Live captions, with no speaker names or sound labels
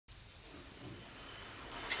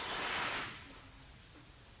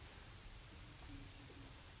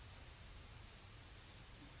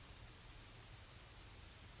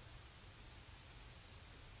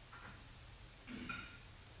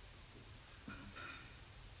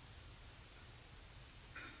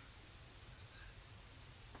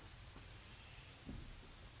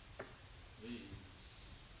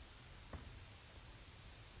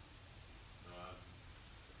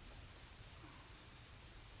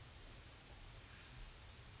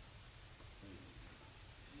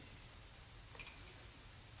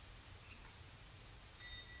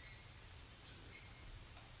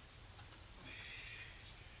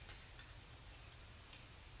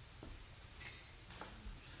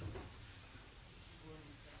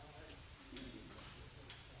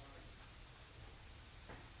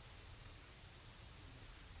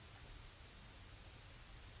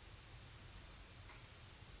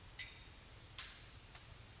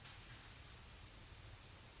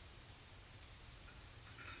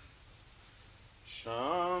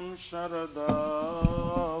Sharadava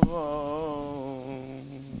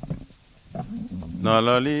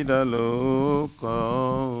Nalalida Loka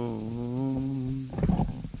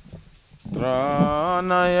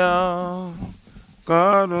Tranaya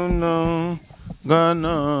Karuna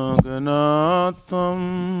Gana Ganatam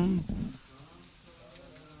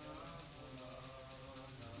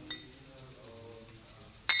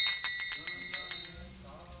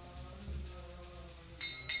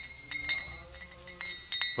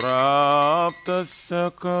Praptasya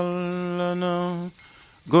Kalana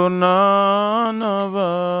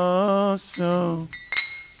Gunanavasya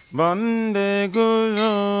Vande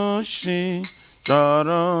Guru Shri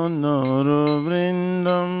Charanara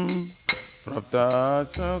Vrindam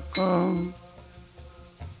Praptasya Kalana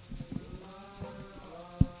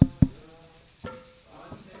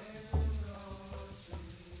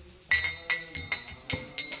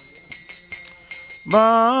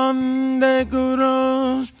Vande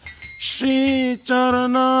Guru Shri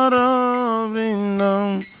Charanara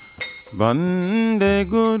Vrindam Vande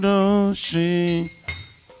Guru Shri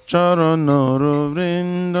Charanara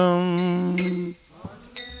Vrindam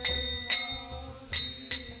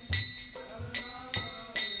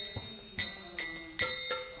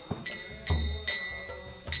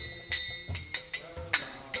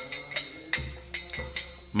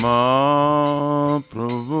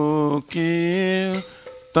Mahaprabhu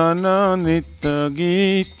Kirtana Nitya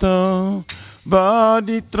Gita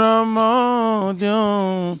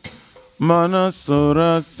Vaditramadhyam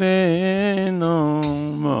Manasura Sena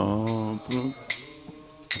Mahaprabhu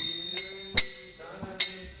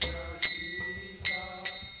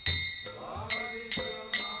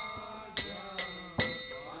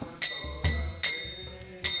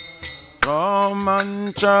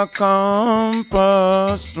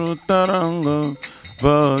Romanchakampa Srutaranga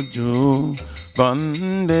Vajo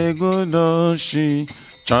Vande Guru Shri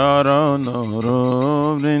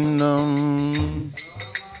Charanara Vrindam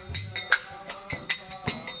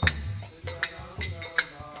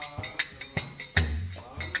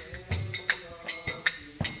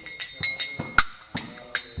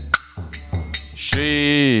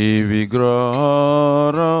Shri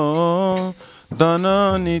Vigrahara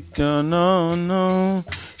Dana Nityanana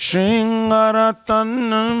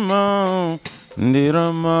Shringaratanma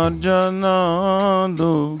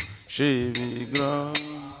Niramarjanado Shri Vigrahara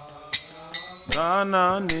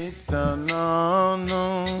Dana Nityanana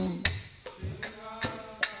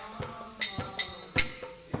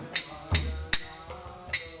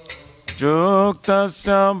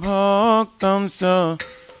Juktasya Bhaktamsya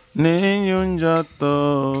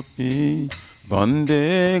Niyunjatopi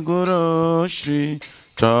Vande Guru Shri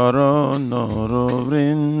Charanara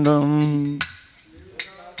Vrindam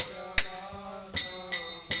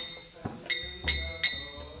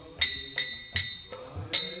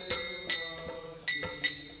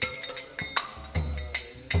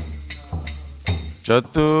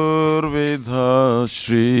Chaturvidha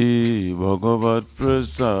Shri Bhagavat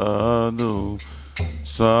Prasado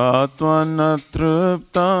Satvana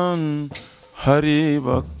Triptan Hari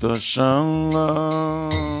Bhakta Sangha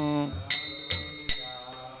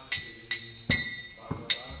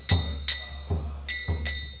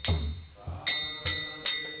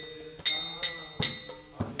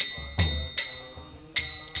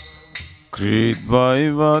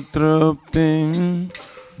Kridvaiva Triptim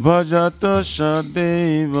Bhajata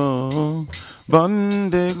Shadeva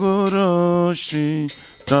Vande Guru Shri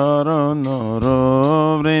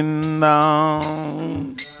Charanara Vrindam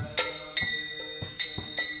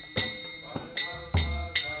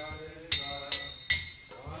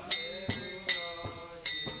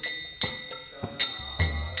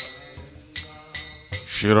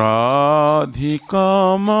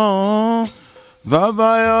Shiradhikama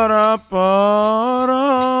Vabayara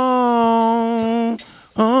Para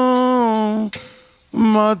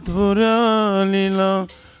Madhurya Lila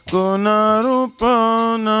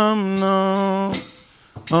Gunarupanamna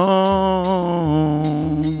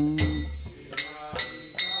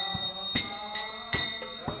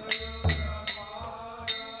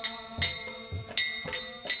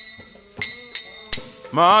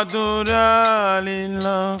Madhurya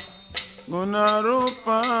Lila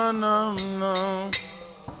Gunarupanamna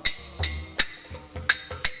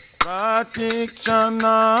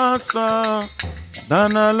Pratikshana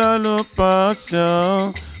Dhanalalupasya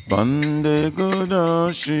Vande Guru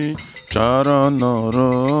Shri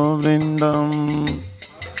Charanara Vrindam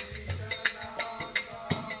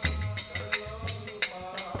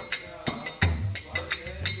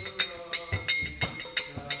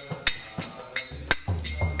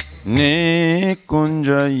Ne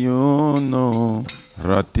kunjayono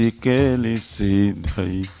ratikeli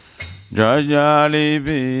siddhai Jayali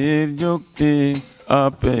Vir Yukti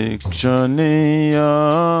Apekshaniya.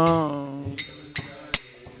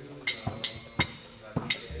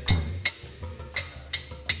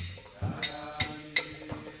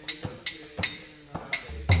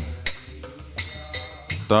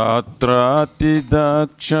 Tatrati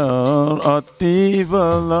Dakshar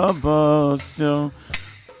Ativalabhasya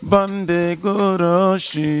Bande Guru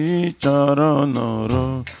Shri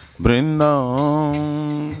Charanara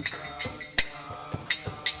Brindam.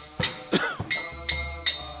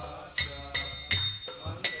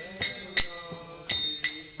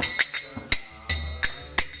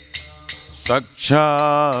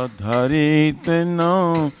 Sakshadharitena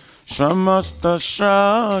Samasta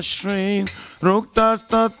Shashri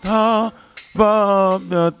Ruktastatha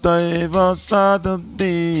Bhavyataiva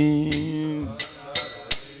Sadati.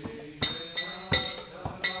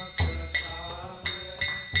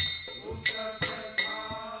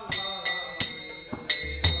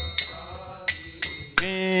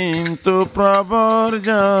 Kintu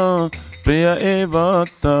Pravarja Priya Eva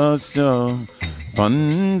Tasya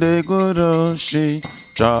Vande Guru Shri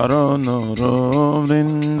Charanara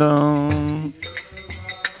Vrindam.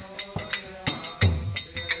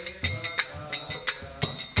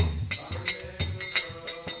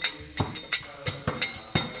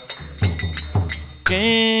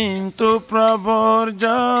 Kintu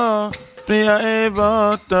Pravarja Priya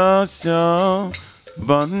Eva Tasya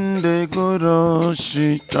Vande Guru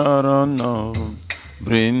Shri Charanara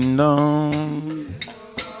Vrindam.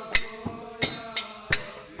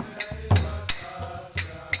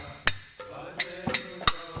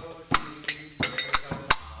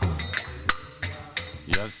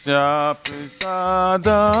 Yasya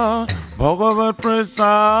Prasada Bhagavat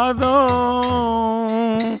Prasada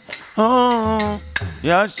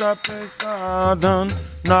Yasya Prasadan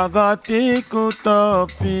Nagati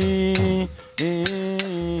Kutapi.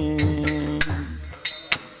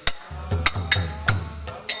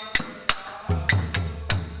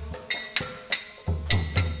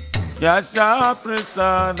 Yasya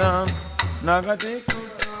Prasadan Nagati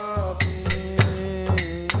Kutapi.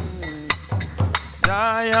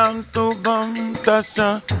 Jayam Tubam Tasya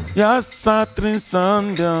Yasatri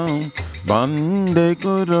Sandhyam Vande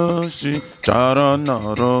Guru Shri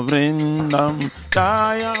Charanara Vrindam.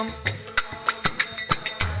 Jayam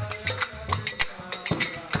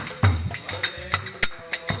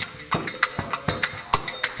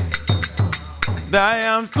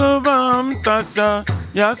Dayam Stubam Tasya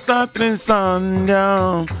Yasatri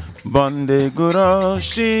Sandhyam Vande Guru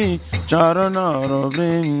Shri Charanara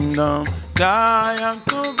Vrindam. Jayam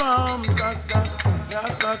Stubam Tasya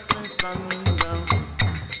Yasatri Sandhyam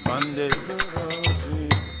Vande Guru Shri.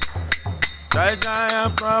 Jai Jaya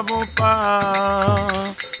Prabhupada,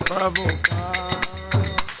 Prabhupada,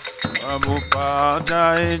 Prabhupada,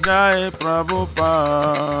 Jai Jai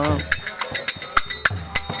Prabhupada.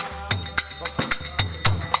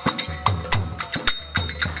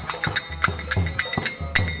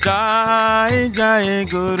 Jai Jai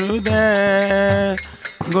Gurudev,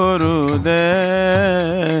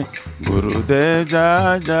 Gurudev, Gurudev,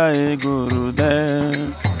 Jai Jai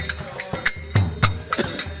Gurudev.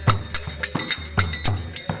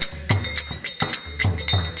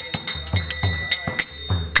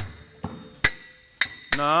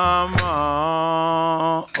 Nama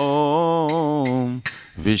Om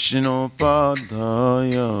Vishnu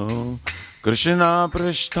Padaya Krishna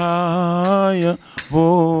Prishtaya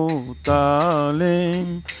Bhutale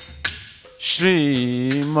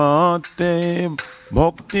Srimate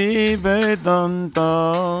Bhakti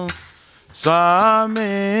Vedanta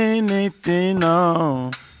Swami Nitina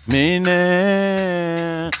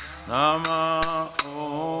Mine. Nama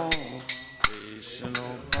Om Vishnu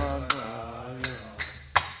Padaya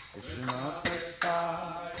Krishna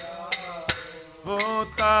Prishtaya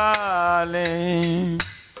Bhutale.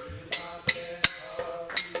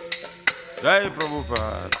 Jai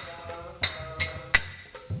Prabhupada.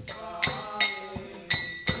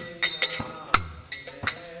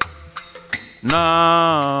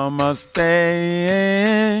 Namaste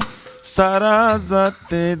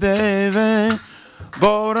Saraswati Deve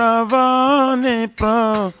Gauravani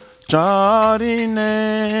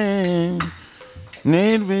Pracharine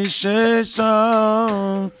Nirvishesha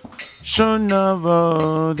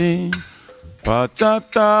Shunavadi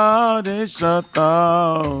Pachatari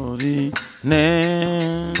Shatari Ne.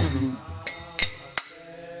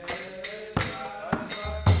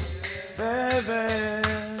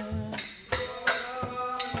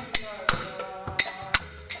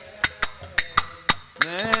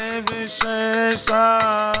 Vishesha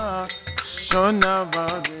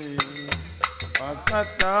Shunavadi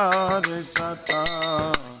Sata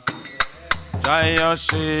Jaya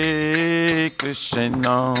Shri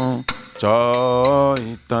Krishna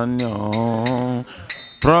Chaitanya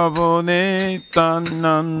Prabhu Nityananda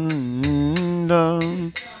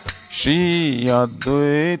Shri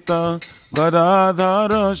Advaita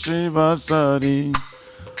Gadadhara Shivasari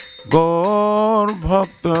Gaur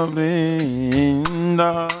Bhakta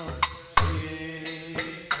Vrinda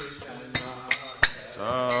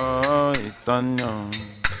Chaitanya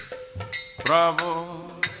Prabhu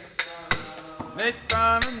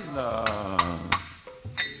Nityananda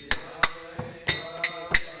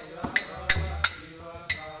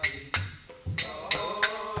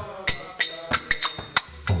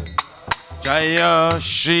Jaya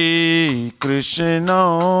Shri Krishna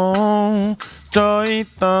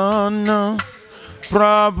Chaitanya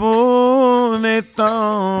Prabhu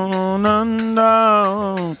Nityananda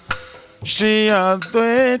Shri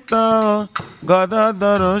Advaita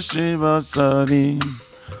Gadadhara Shivasari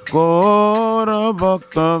Gaura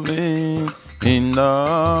Bhakta Vrinda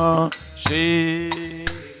Shri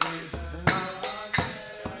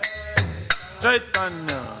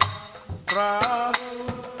Chaitanya Prabhu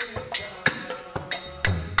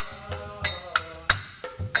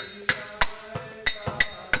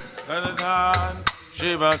Gadadhara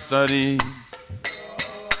Shivasari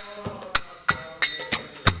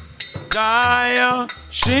Jaya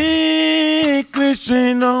Shri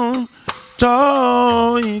Krishna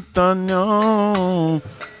Chaitanya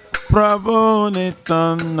Prabhu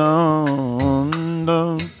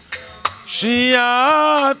Nityananda Shri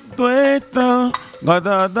Advaita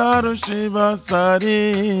Gadadhara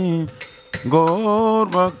Shivasari Gaur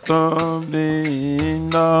Bhakta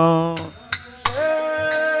Vrinda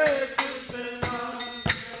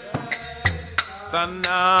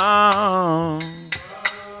Tana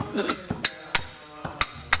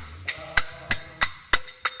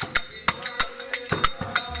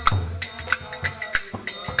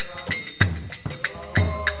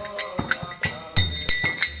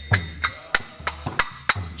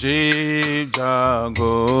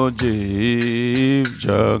Jeev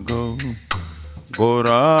jago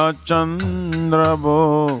Gora Chandra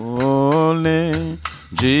bole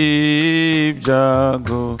Jeev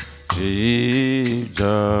jago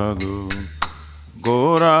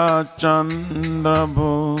Gora Chandra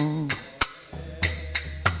bole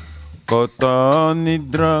Kota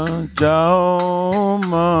nidra jao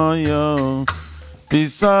maya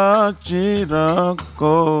Pisachira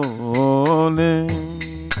kole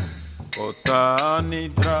Kota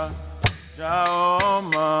nidra jao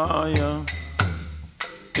maya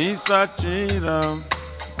Pisachira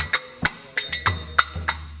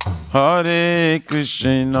Hare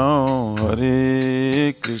Krishna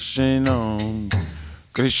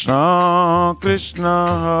Krishna Krishna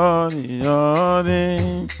Hare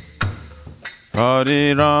Hare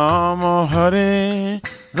Hare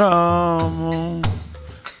Rama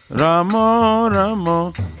Rama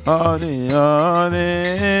Rama Hare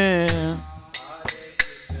Hare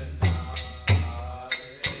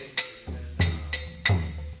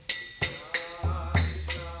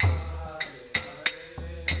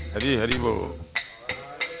Hari Hari Bol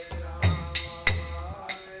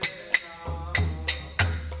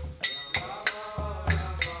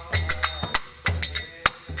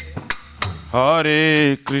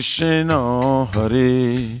Hare Krishna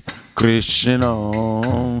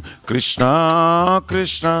Krishna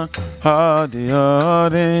Krishna Hare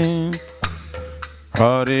Hare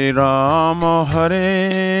Hare Rama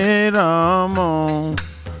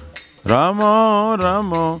Rama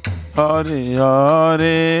Rama Hare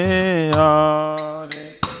Hare Hare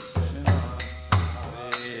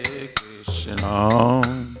Krishna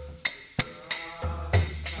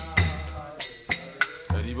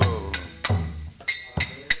Hari Bol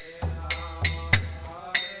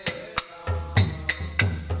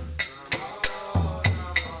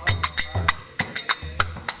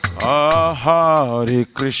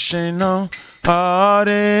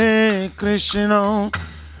Hare Krishna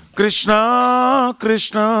Krishna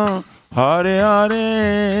Krishna Hare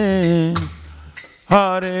Hare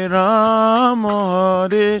Hare Rama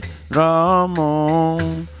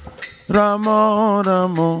Rama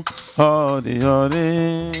Rama Hare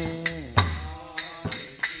Hare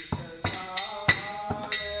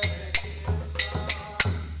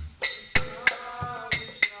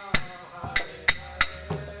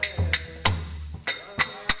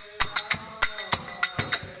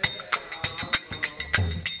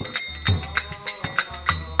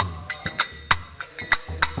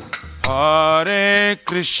Hare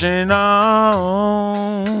Krishna,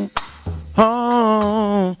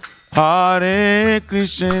 Hare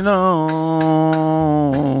Krishna,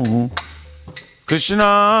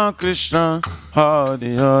 Krishna Krishna,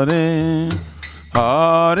 Hare Hare,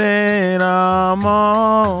 Hare Rama,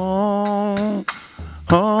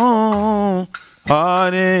 oh,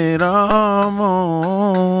 Hare Rama,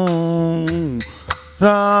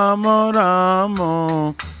 Rama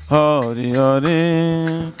Rama, Hare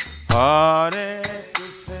Hare, Hare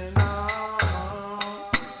Krishna,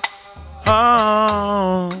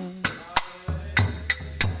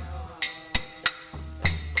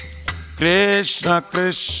 Krishna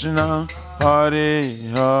Krishna, Hare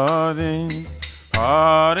Hare,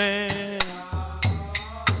 Hare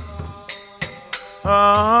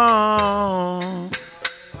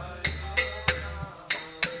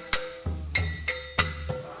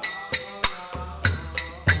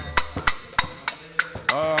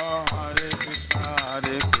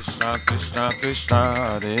Krishna Krishna,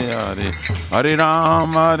 Hare Hare, Hare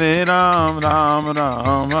Ram, Ram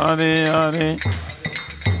Ram, Hare Hare.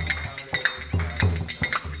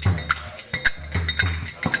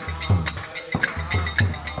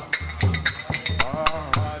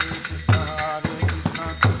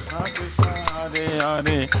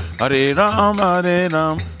 Hare Ram,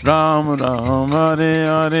 Ram Ram, Hare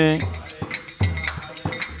Hare.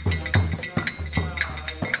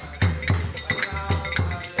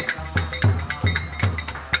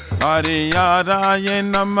 Hare Yaraye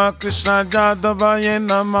Namah, Krishna Jadavaye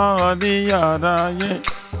Namah, Hare Yaraye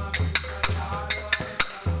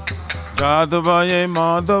Jadavaye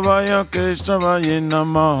Madhavaye Keshavaya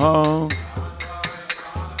Namah.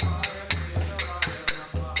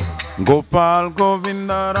 Gopal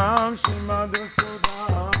Govinda Ram Srimad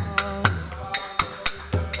Bhagvatam,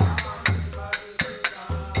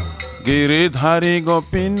 Giridhari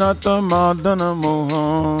Gopinath Madana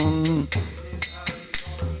Mohan,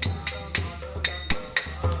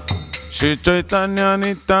 Shri Chaitanya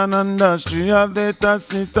Nityananda Shri Advaita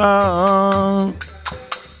Sita,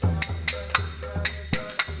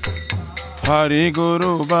 Hari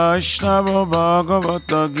Guru Vaishnava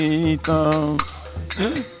Bhagavata Gita,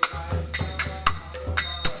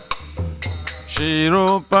 Shri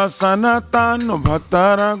Rupa Sanatana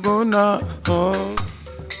Bhattara Guna,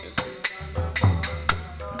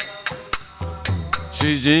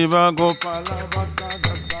 Shri Jiva Gopala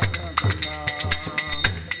Bhattara Guna,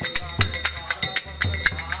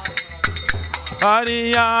 Hari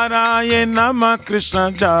Yaraye Namah,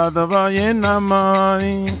 Krishna Jadavaye Namah,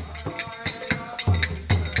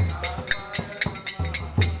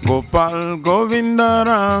 Gopal Govinda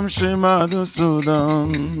Ram Shri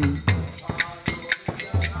Madhusudan.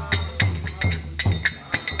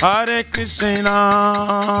 Hare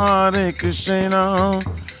Krishna,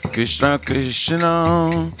 Krishna Krishna,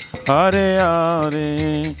 Hare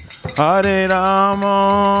Hare, Hare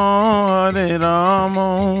Rama,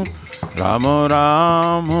 Rama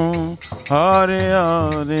Rama, Hare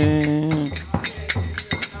Hare.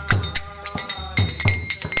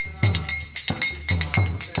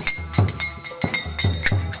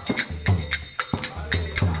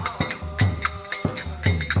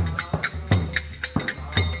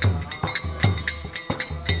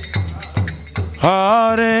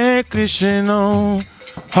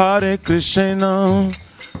 Hare Krishna,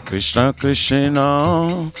 Krishna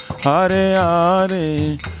Krishna, Hare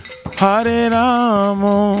Hare, Hare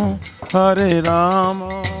Rama,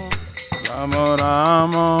 Rama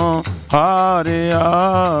Rama, Hare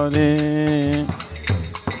Hare.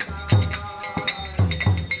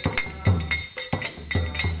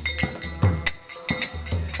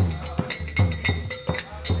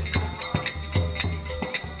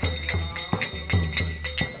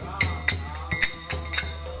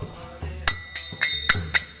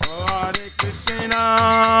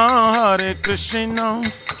 Hare Krishna,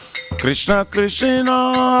 Krishna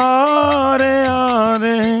Krishna, Hare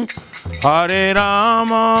Hare, Hare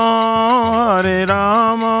Rama,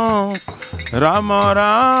 Rama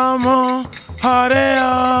Rama, Hare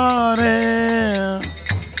Hare.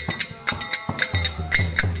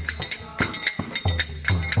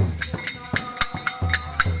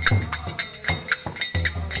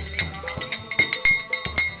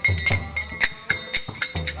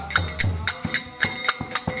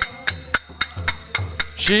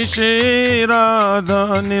 Shri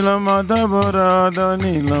Radha Nila Madhava Radha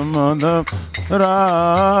Nila Madhava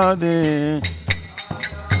Radhe.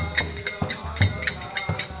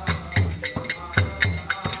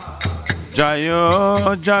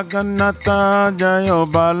 Jayo Jagannatha Jayo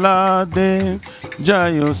Baladev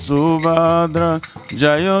Jayo Subhadra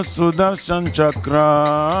Jayo Sudarshan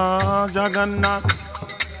Chakra. Jagannath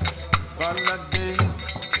Baladev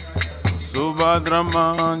Subhadra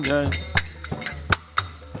Jai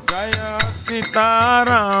Jaya Sita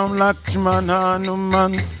Ram Lakshman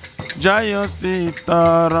Hanuman. Jaya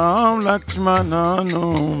Sita Ram Lakshman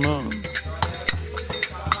Hanuman.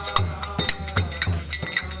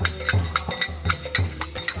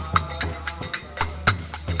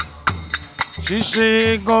 Shri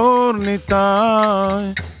Shri Gaur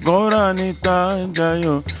Nitai, Gaura Nitai,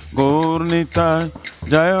 Jaya Gaur Nitai,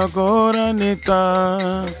 Jaya Gaura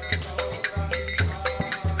Nitai.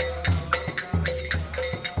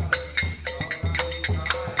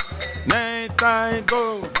 Nitai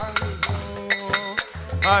Gaur,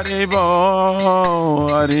 Haribo,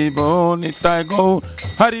 Haribo, Nitai Gaur,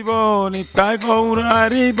 Haribo, Nitai Gaur,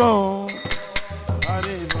 Haribo,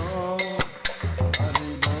 Haribo,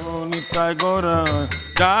 Haribo, Nitai Gaur,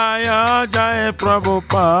 Jaya, Jaya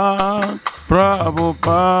Prabhupada,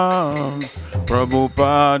 Prabhupada,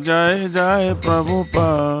 Prabhupada, Jaya, Jaya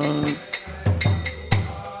Prabhupada.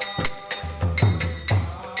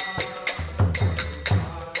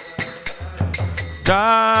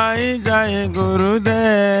 Jai Jai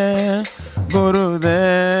Gurudev,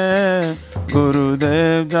 Gurudev,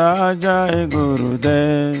 Gurudev, Jai Jai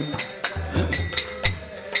Gurudev.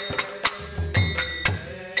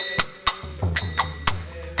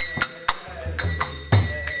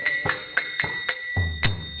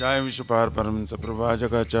 Jai Vishwapar Paramahansa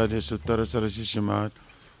Prabhajagacharya Suttara Sarasi Srimad.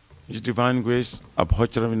 His Divine Grace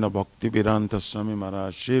Abhacharavinda Bhakti Vedanta Swami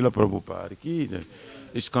Maharaj Srila Prabhupada Ki Jai.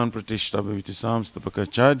 ISKCON Pratishtha Bhaviti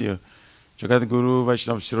Samstapakacharya Jagat Guru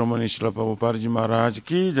Vaishnava Shiromani Srila Prabhupada Ji Maharaj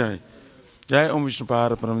Ki Jai. Jai Om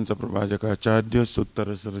Vishnupara Paramahansa Prabhajagacharya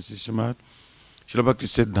Suttara Sarasi Srimad Srila Bhakti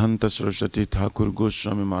Siddhanta Saraswati Thakur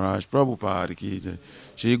Goswami Maharaj Prabhupada Ki Jai.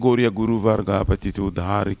 Shri Gauriya Guru Varga Patiti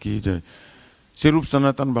Udhar Ki Jai. Shri Rup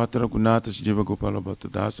Sanatan Bhattara Gunata Jiva Gopala Bhatta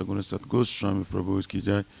Dasa Guna Sat Goswami Prabhu Ki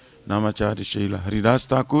Jai. Namacharya Srila Haridas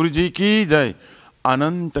Thakur Ji Ki Jai.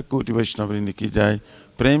 अनंत कोटि वैष्णववृंद की जाए.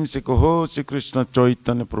 प्रेम से कहो श्री कृष्ण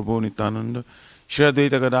चैतन्य प्रभु नित्यानंद श्री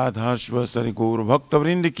अद्वैत गदाधर शिवसरि गौर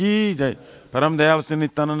भक्तवृंद की जाए. परम दयाल श्री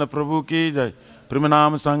नित्यानंद प्रभु की जाए. प्रेम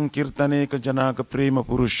नाम संकीर्तन एक जनक प्रेम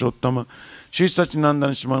पुरुषोत्तम श्री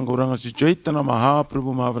सच्चिदानंद श्रीमान गौरांग श्री चैतन्य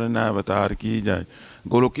महाप्रभु महावरण्य अवतार की जाए.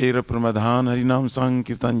 गोलोकेर प्रमधान हरिनाम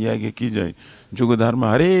संकीर्तन यज्ञ की जाए. जुग धर्म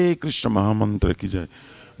हरे कृष्ण महामंत्र की जाए.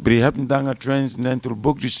 Brihatmdanga Transcendental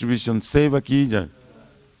Book Distribution Seva Ki Jai.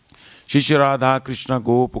 Shri Radha Krishna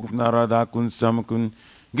Gopukna Radha Kun Samakun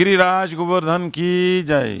Giriraj Govardhan Ki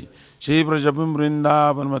Jai. Shri Brajabim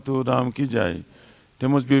Vrindavan Mathuram Ki Jai. The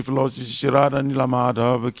most beautiful Lord Shri Radha Nila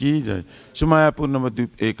Madhava Ki Jai. Shri Mayapur Navadvip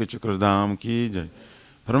Eka Chakradham Ki Jai.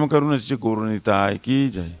 Param Karuna Shri Gauranitai Ki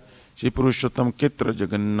Jai. Shri Purushottam Ketra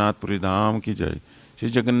Jagannath Puri Dham Ki Jai. Shri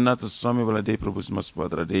Jagannath Swami Baladev Prabhu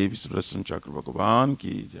Smaspadra Devi Sudarshan Chakra Bhagavan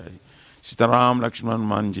Ki Jai. Sitaram Lakshman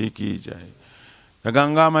Manji Ki Jai.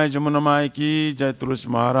 Ganga Mai Jamuna Mai Ki Jai. Tulsi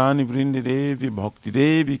Maharani Vrindi Devi Bhakti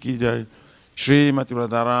Devi Ki Jai. Shri Mati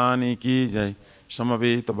Radharani Ki Jai.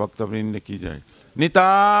 Samaveta Bhakta Vrindi Ki Jai.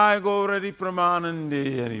 Nitai Gaurari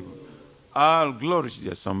Pramanande Haribo. All glories to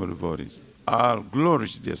the assembled bodies. All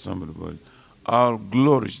glories to the assembled bodies. All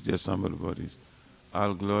glories to the assembled bodies.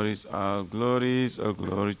 All glories, all glories, all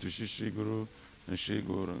glories to Shri Guru and Shri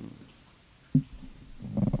Guru.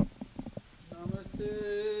 Namaste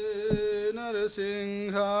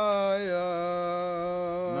Narasimhaya.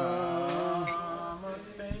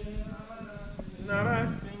 Namaste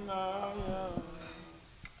Narasimhaya.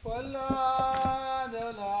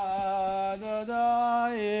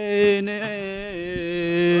 Palladadadayene.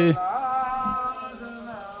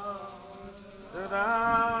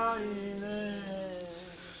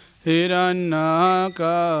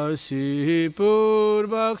 Hiranyakashipur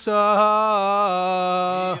Bhaksaha.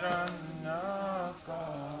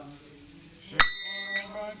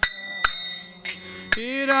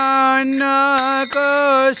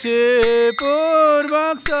 Hiranyakashipur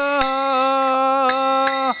Bhaksaha.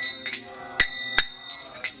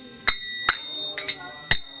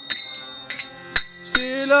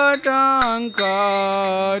 Silatanka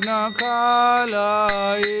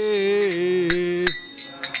nakalai.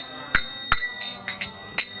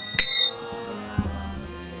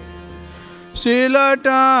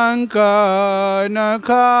 Silatanka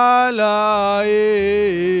nakalai.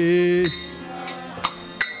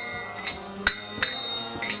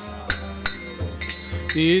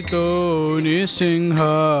 Ito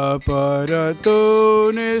nisingha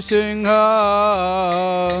parato nisingha.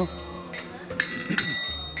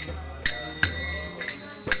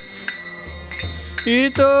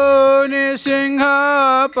 Ito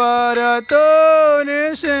nisingha parato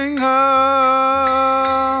nisingha.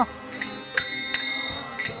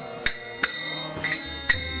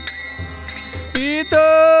 ito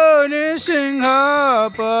nisingha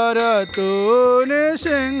parato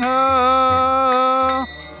nisingha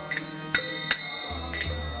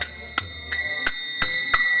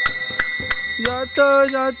jato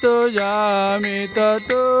jato jami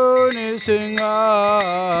tato nisingha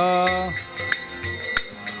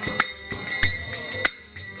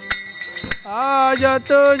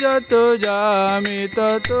jato jato jami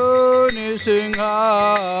tato nisingha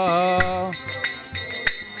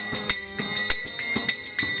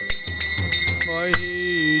Vahi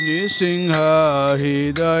nisingha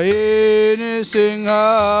hidaye nisingha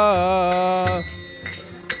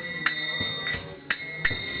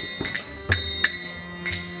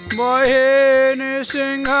Vahi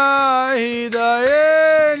nisingha hidaye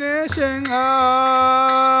nisingha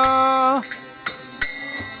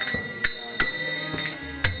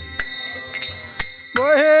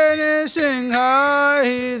Nisingha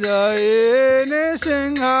hidaye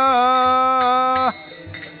nisingha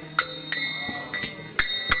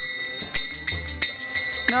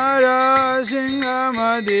Narasingha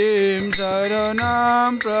madim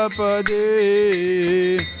saranam prapade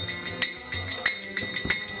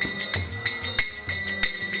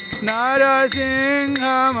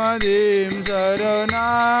Narasingha madim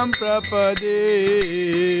saranam prapade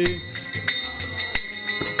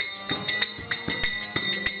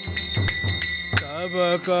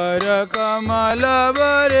Kar kamala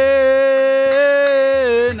bare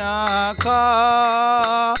nakha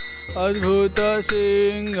adbhuta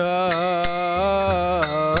singha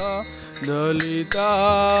dalita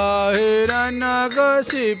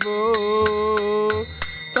hiranyakasipo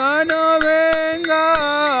tanavenga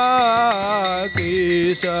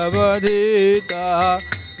kisabadita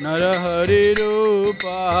narahari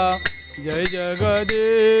rupa jai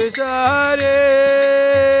jagadish hare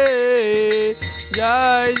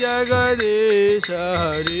Jai Jagadish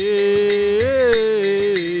Hare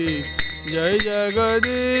Jai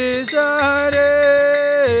Jagadish Hare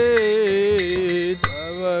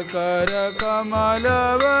Tava Kara Kamala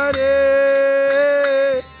Vare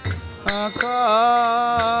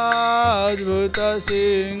Akadbhuta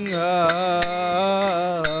Singha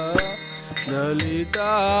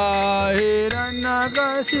Dalita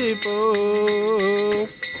Hiranyakasipo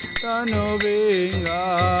Tanuvinga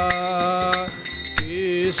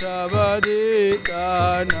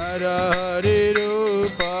Sabadita narahari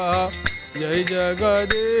rupa Jai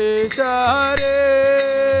Jagadish Hare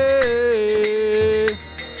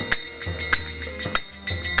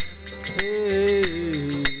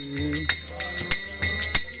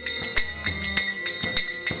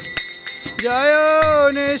Jayo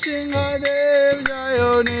Nisinghadev Jayo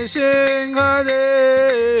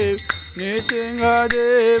Nisinghadev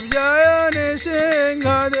Nisinghadev Jayo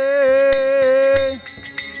Nisinghadev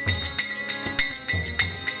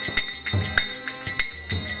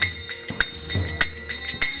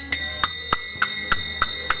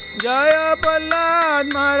Jaya Prahlad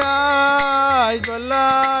Maharaj,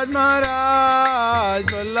 Prahlad Maharaj,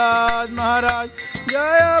 Prahlad Maharaj,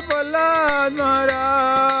 Jaya Prahlad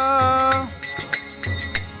Maharaj.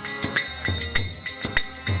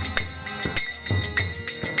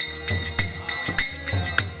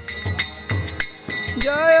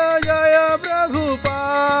 Jaya Jaya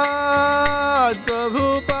Prabhupada,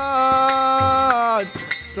 Prabhupada,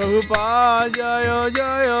 Prabhupada, Jaya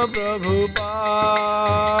Jaya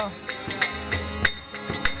Prabhupada.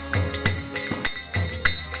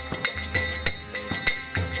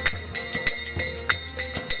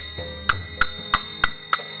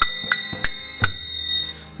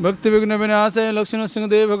 भक्ति विघ्न विनाशय लक्ष्मण सिंह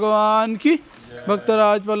देव भगवान की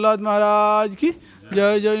भक्तराज प्रहलाद महाराज की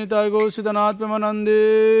जय जय निताय गौ सीतानाथ प्रेमानंदे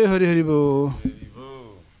हरि हरि बोल।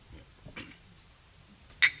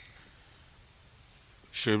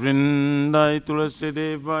 श्री वृंदाई तुलसी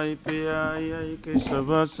देवाय प्रियाय केशव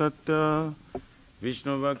सत्य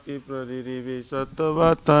विष्णु भक्ति प्रदिदेवी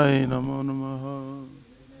सत्यवताय नमो नमः।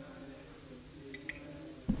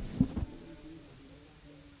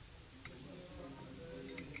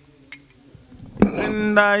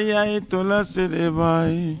 वृंदाई तुलसी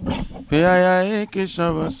देवाय प्रियाय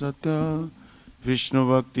केशव सत्य विष्णु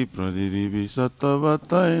भक्ति प्रदिदेवी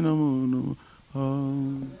सत्यवताय नमो नमः।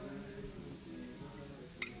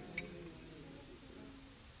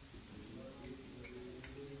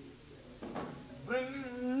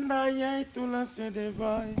 Vrindaye tulasi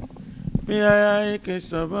devai Piyaye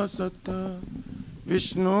kesava satta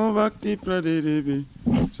Vishnu bhakti pradevi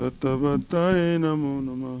Sattavataye namo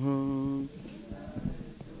namaha।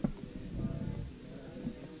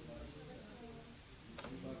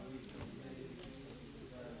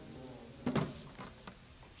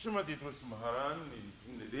 Srimad Harivilas Maharaj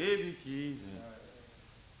Devi ki jai.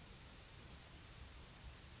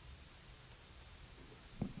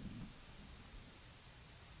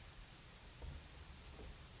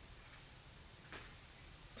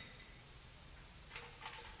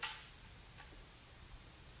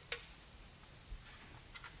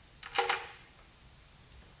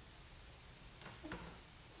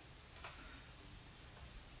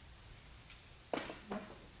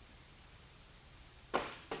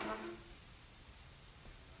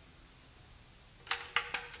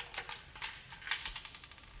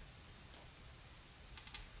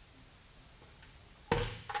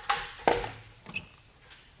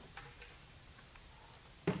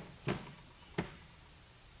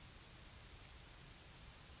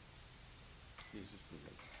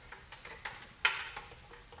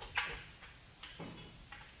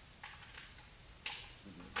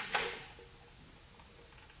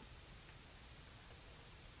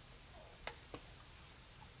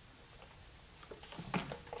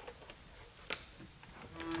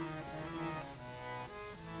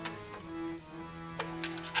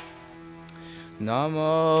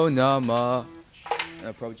 Namo Nama.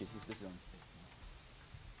 Approach it. This is on stage.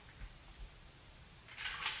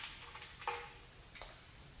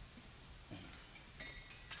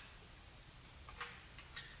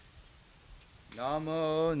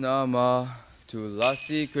 Namo Nama.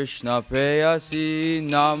 Tulasi Krishna Preyasi.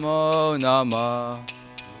 Namo Nama.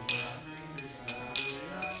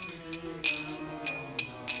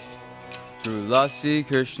 Tulasi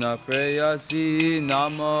Krishna Preyasi.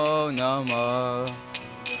 Namo Nama.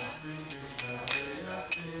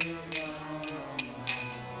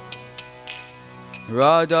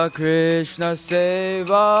 Radha Krishna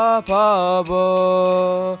Seva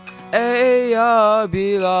Pabo Eya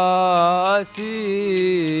Bilasi.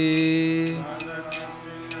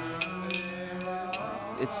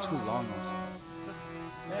 It's too long.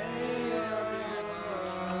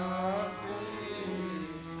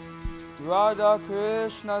 Radha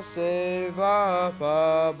Krishna Seva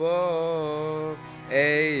Pabo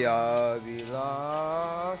Eya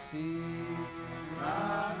Bilasi.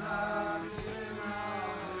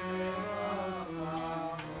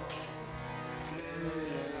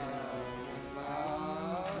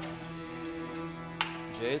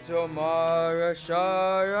 Jeto Mara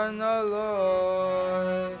Sharana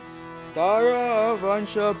Loy Tara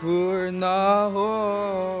Vansha Purna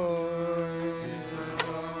Hoy.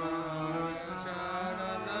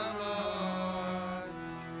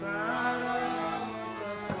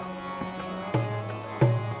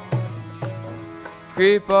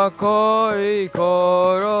 Kripa Kori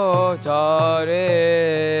Koro Tare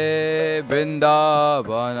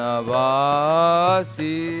Vrindavana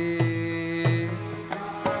Vasi.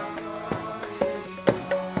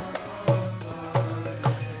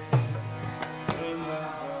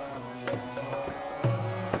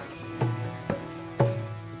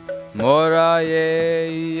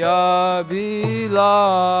 Moraye Vilas,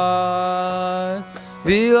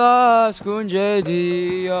 Vilas Kunje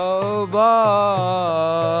Diobas.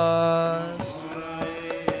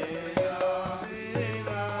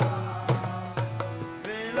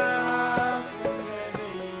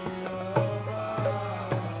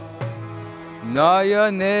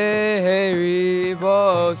 Nayane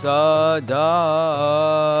Haribo Sada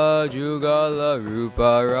Jugala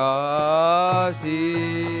Ruparasi.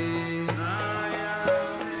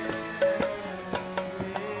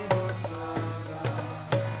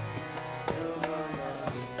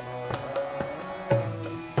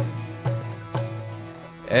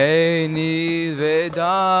 Eni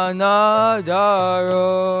Vedana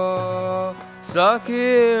Daro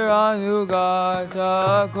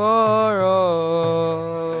Sakiranugata Koro.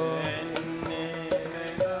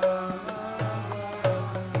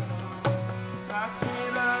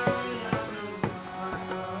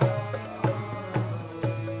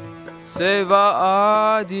 Seva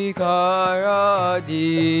Adhikara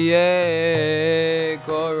Diye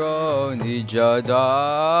Koro Nijadasi.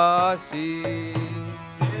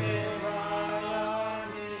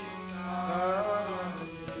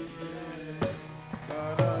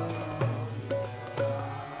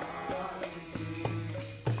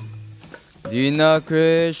 Dina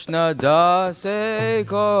Krishna Dase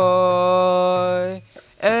Koi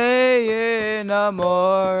Eye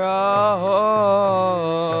Namora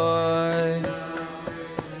Hoy.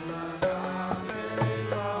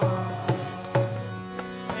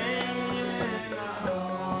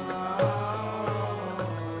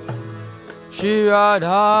 Shri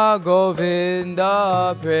Radha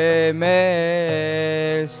Govinda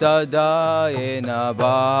Preme Sadayena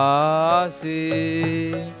Basi.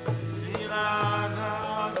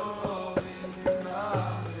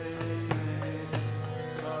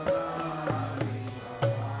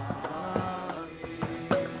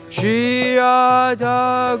 Shri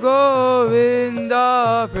Radha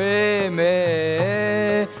Govinda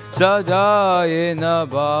Preme Sadayana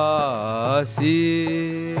Basi.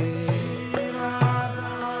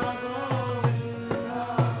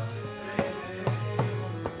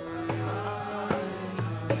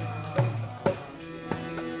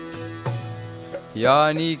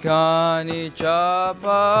 Yani kani cha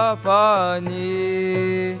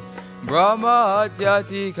papani Brahma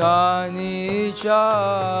Hatyati kani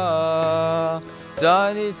cha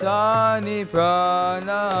Tani tani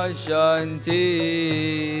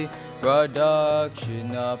pranashanti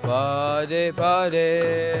Pradakshina pade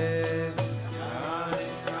pade.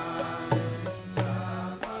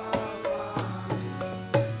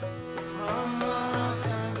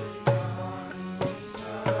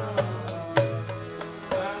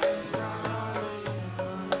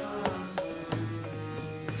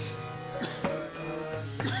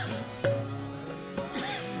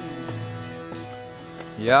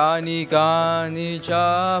 Yani kani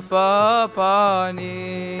cha papani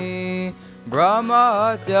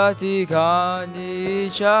Brahma Hatyati kani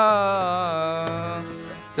cha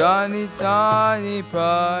Tani tani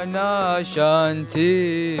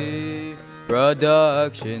pranashanti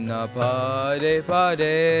Pradakshina pade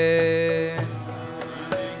pade.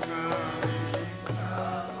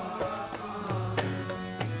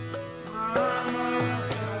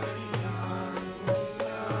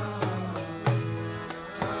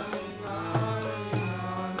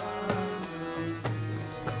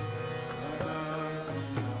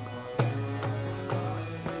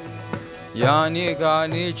 Yani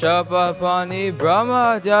kani cha papani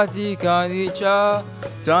Brahma Hatyati kani cha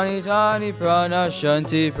Tani tani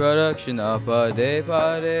pranashanti Pradakshina pade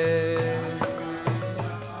pade.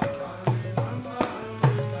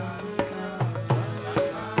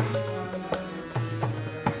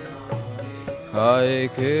 Hare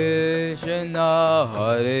Krishna,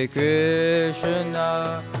 Hare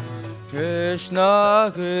Krishna,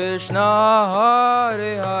 Krishna Krishna,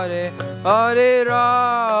 Hare Hare, Hare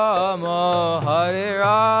Rama, Hare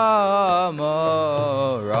Rama,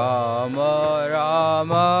 Rama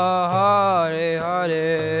Rama, Hare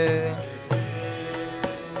Hare.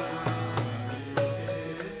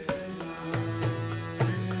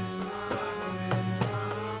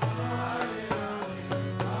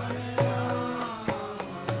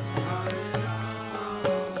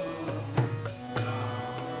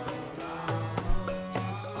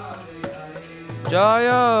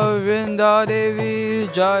 Jaya Vrinda Devi,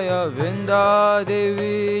 Jaya Vrinda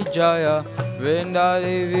Devi, Jaya Vrinda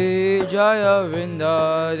Devi, Jaya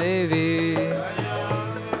Vrinda Devi.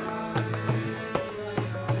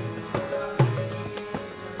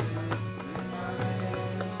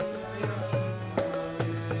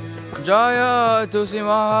 Jaya Tulsi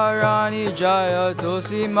Maharani, Jaya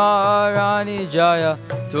Tulsi Maharani, Jaya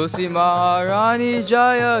Tulsi Maharani,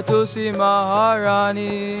 Jaya Tulsi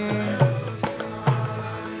Maharani.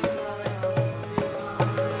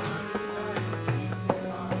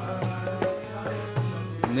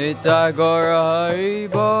 Nitya Gaura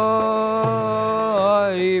Haribo,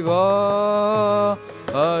 Haribo,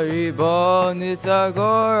 Haribo, Nitya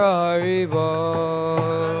Gaura Haribo.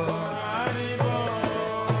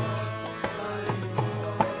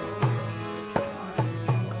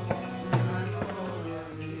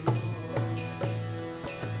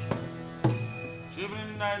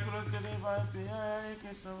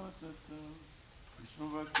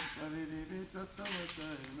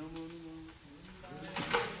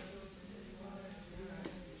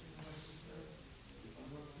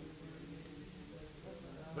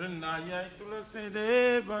 Vrindaya Tulasi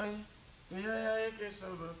Devai, Vyaya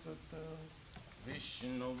Kesava Satta,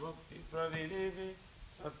 Vishnu Bhakti Pradidevi,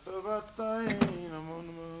 Sattvatai Namo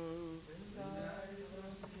Namo.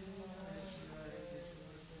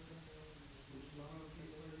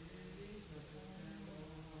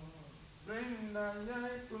 Vrindaya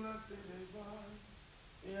Tulasi Devai,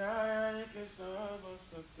 Vyaya Kesava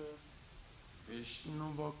Satta, Vishnu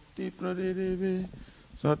Bhakti Pradidevi,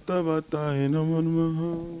 Sattvatai Namo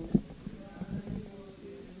Namo.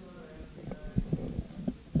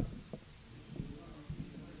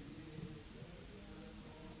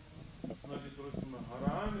 Harivilas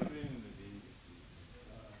Maharaj Vrindadi.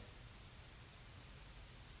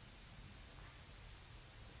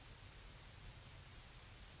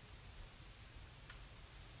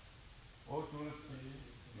 Oh Tulsi,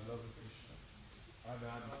 beloved Krishna, I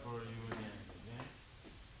bow before you again.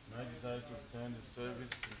 And I desire to attend the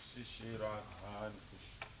service of Shri Shri Radha and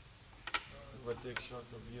Krishna. Who take short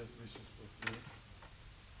of years, precious perfume.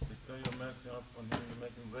 Bestow your mercy upon him and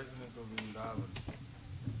make him resident of Vrindavan.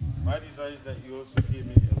 My desire is that you also give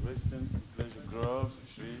me a residence in pleasure groves of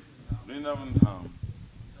Sri Vrindavan Dham.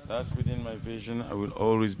 Thus, within my vision, I will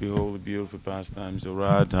always behold the beautiful pastimes of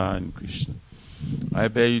Radha and Krishna. I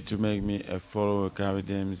beg you to make me a follower of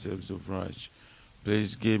Kavadam of Raj.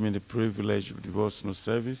 Please give me the privilege of devotional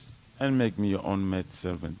service and make me your own maid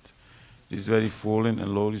servant. This very fallen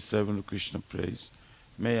and lowly servant of Krishna praise.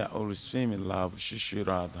 May I always swim in love with Shri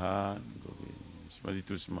Radha and Govind.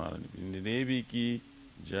 Smriti Devi ki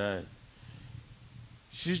jai.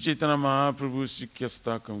 Shri Chaitanya Mahaprabhu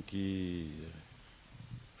Sikyastakam ki jai.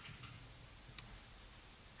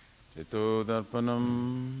 Cheto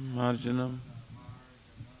Darpanam Marjanam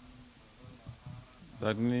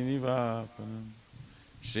Dagni Nivapanam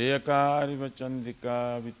Shreyakari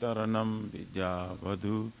Vachandrika Vitaranam Vidya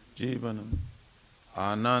Vadhu Jivanam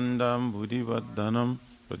Anandam Buddhivadhanam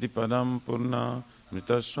Pratipadam Purna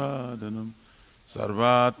Mritaswadanam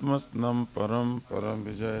Sarvatmasnam Param Param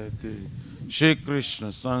Vijayate Shri Krishna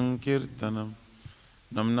Sankirtanam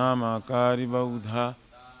Namnamakari Baudha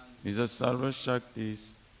Nija Sarva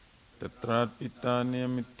Shaktis Tatrarpita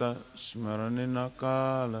Niyamita Smaranina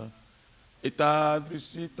Kala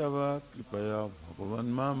Itadrishi Tava Kripaya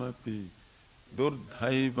Bhagavan Mamapi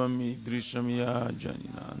Durdhaivam Idrisham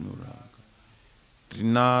Yajanina Nuraga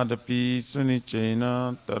Trinadapi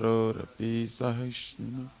Sunichena Tarorapi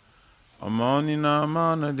Sahishnu Amanina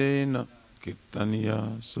Manadena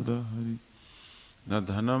Kirtaniya Sudahari Na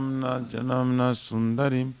Dhanam Na Janam Na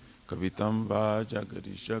Sundarim Kavitam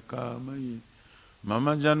Vajagarisha Kamayi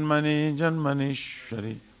Mama Janmani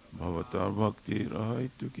Janmanishwari Bhavata Bhakti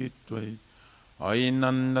Rahaitu Kitvai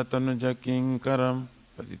Ainandatanu Kinkaram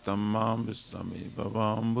Patitam Mam Visami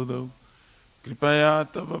Bhavam Buddha Kripaya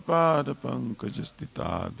Tava Pada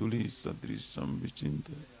Pankajastita Duli Sadrisam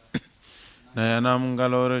Vichinta Nayanam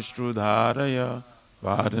Galorashrudharaya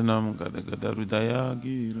Vadanam Gadagadarudaya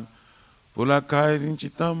Gira Pulakairin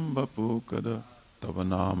Chitam Bapukada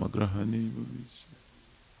Tavanama Grahani Bhavisya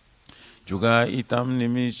Juga itam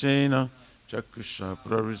nimishena chakrusha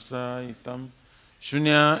pravisa itam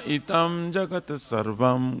shunya itam jagat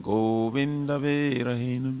sarvam govinda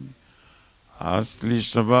verahinam asli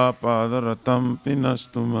shava padaratam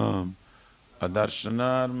pinastumam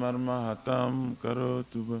adarshanar marmahatam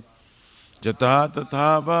karotuva jata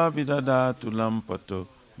tathava vidadatu lampato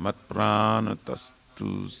matprana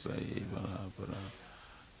tastu saiva para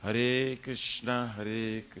Hare Krishna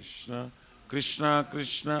Krishna Krishna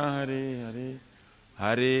Hare Hare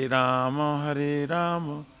Hare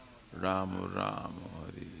Rama Rama Rama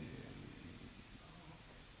Hare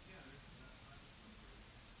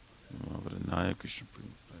Namo Krishna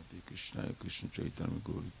Krishna Krishna Chaitanya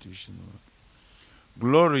Gauri Krishna.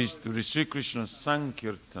 Glory is to the Sri Krishna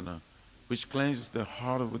Sankirtana, which cleanses the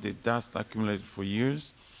heart with the dust accumulated for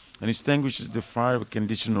years and extinguishes the fire of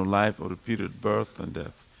conditional life or repeated birth and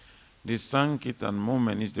death. This Sankirtan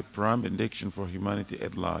movement is the prime benediction for humanity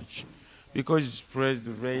at large, because it spreads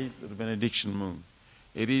the rays of the benediction moon.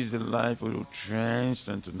 It is the life of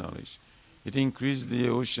transcendental knowledge. It increases the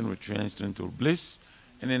ocean of transcendental bliss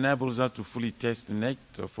and enables us to fully taste the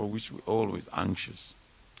nectar for which we are always anxious.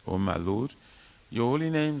 O my Lord, your holy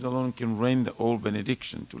names alone can render all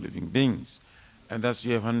benediction to living beings, and thus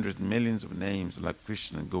you have hundreds, millions of names like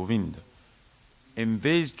Krishna and Govinda. In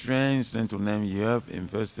these transcendental names, you have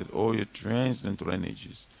invested all your transcendental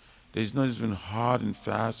energies. There is not even hard and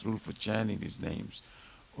fast rule for chanting these names.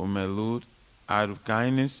 O my Lord, out of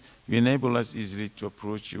kindness, you enable us easily to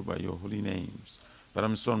approach you by your holy names. But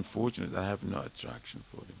I'm so unfortunate that I have no attraction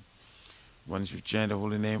for them. Once you chant the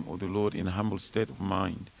holy name of the Lord in a humble state of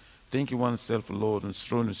mind, thinking oneself a Lord and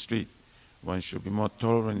strolling the street, one should be more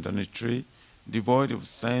tolerant than a tree, devoid of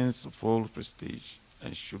sense of false prestige,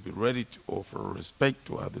 and should be ready to offer respect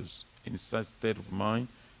to others. In such state of mind,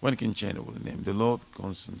 one can chant the holy name, the Lord,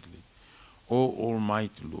 constantly. O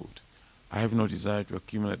Almighty Lord, I have no desire to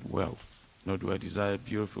accumulate wealth, nor do I desire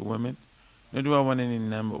beautiful women, nor do I want any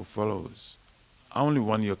number of followers. I only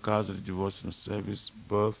want your cause of devotional service,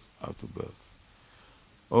 birth after birth.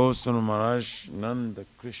 O Son of Maharaj, Nanda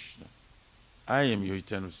Krishna, I am your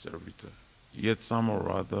eternal servitor. Yet somehow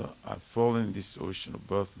or other I've fallen in this ocean of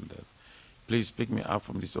birth and death. Please pick me up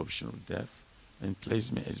from this ocean of death and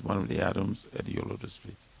place me as one of the atoms at your lotus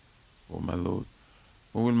feet. O my Lord,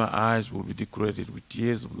 when my eyes will be decorated with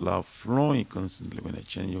tears of love flowing constantly when I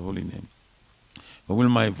chant your holy name? When will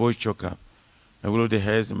my voice choke up? And will the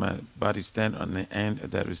hairs of my body stand on the end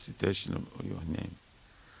at that recitation of your name?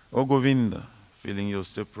 O Govinda, feeling your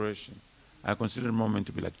separation, I consider the moment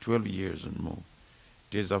to be like 12 years and more.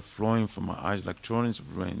 Tears are flowing from my eyes like torrents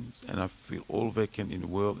of rains, and I feel all vacant in the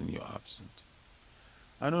world in your absence.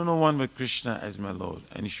 I know no one but Krishna as my Lord,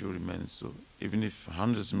 and he should remain so. Even if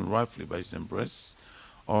hundreds me rightfully by his embrace,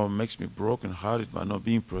 or makes me broken-hearted by not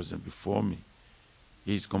being present before me,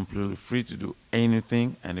 he is completely free to do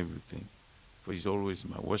anything and everything, for he is always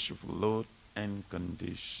my worshipful Lord and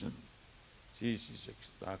condition. Jesus,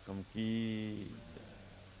 Shakshtakam ki.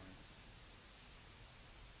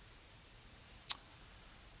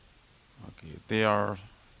 Okay, there are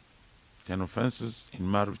 10 offenses in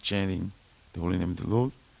matter of chanting the holy name of the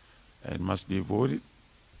Lord, and must be avoided.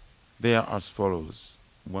 They are as follows.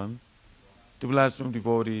 1. To blaspheme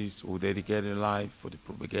devotees who dedicate their life for the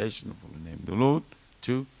propagation of the holy name of the Lord.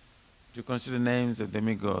 2. To consider names of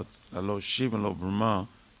demigods, like Lord Shiva and Lord Brahma,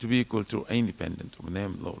 to be equal to or independent of the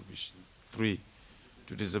name of Lord Vishnu. 3.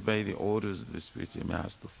 To disobey the orders of the spiritual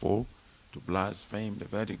master. 4. To blaspheme the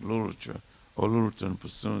Vedic literature or literature and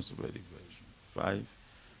pursuits of Vedic version. 5.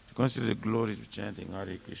 To consider the glories of chanting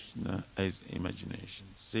Hare Krishna as imagination.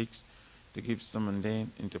 6. To give some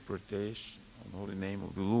mundane interpretation on the holy name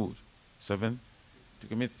of the Lord. 7. To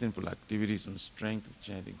commit sinful activities on strength of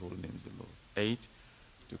chanting holy name of the Lord. 8.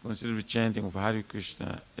 To consider the chanting of Hare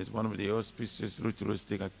Krishna as one of the auspicious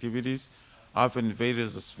ritualistic activities, often invaded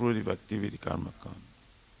as a fruitive activity, karma kan.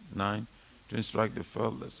 9. To instruct the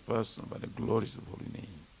faithless person by the glories of holy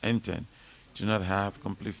name. And 10. To not have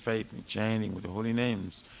complete faith in chanting with the holy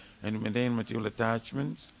names and to maintain material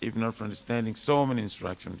attachments, if not for understanding so many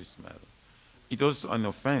instructions in this matter. It is also an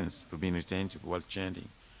offense to be inattentive while chanting.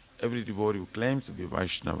 Every devotee who claims to be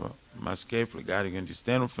Vaishnava must carefully guard against these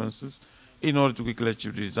 10 offenses in order to quickly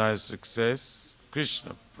achieve the desired success.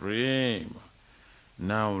 Krishna Prema.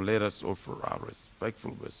 Now let us offer our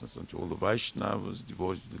respectful blessings unto all the Vaishnavas,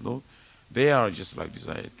 devotees of the Lord. They are just like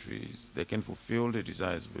desired trees. They can fulfill the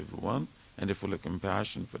desires of everyone, and they full of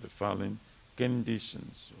compassion for the fallen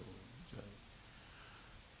conditions. So,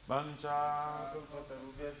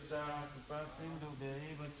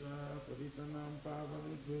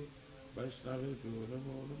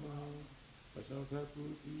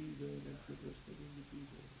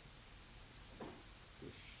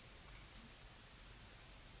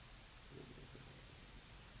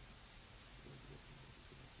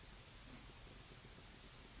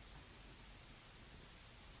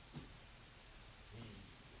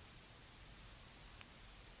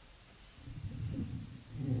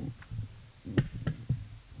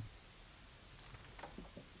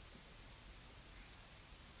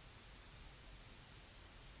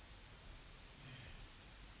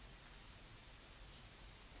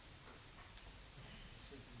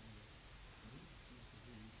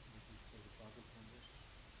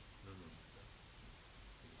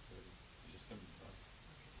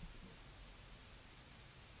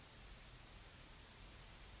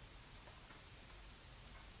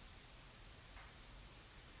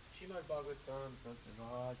 Srimad Bhagvatam, Bhagavatam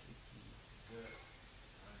Maharaj ki jai.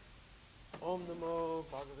 Om Namo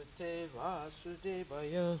Bhagavate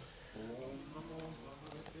Vasudevaya. Om Namo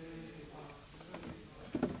Bhagavate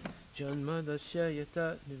Vasudevaya. Janmadasya yata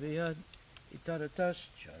nivayad itaratas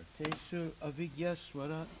chartesu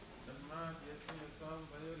avigyaswarat.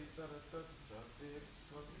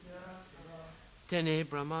 Tene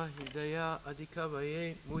Brahma Hidaya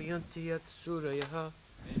Adhikavaye Muyanti Yat Surayaha.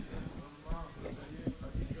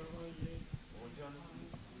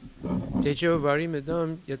 Tejo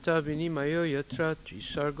Varimidam Yata Vinimayo Yatra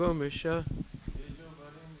Trisargo Misha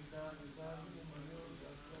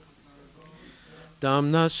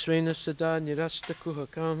Damna Svena Sada Nirasta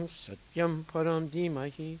Kuhakam Satyam Param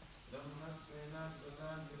Dimahi.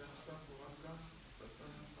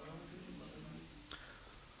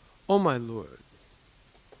 O my Lord,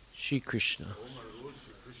 Shri Krishna,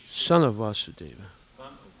 Son of Vasudeva,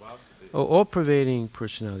 O all-pervading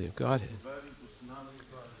personality of Godhead,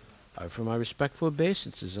 I offer my respectful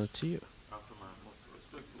obeisances unto you.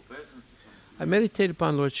 I meditate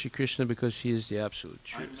upon Lord Shri Krishna because he is the absolute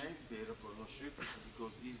truth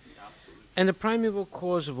and the primeval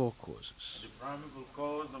cause of all causes,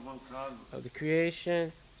 of the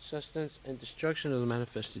creation, sustenance, and destruction of the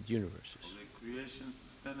manifested universes.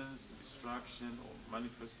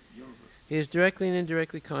 He is directly and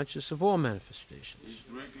indirectly conscious of all manifestations.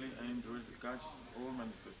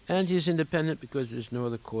 And he is independent because there is no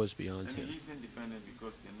other cause beyond him.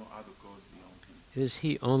 It is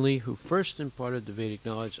he only who first imparted the Vedic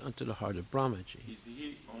knowledge unto the heart of Brahmaji,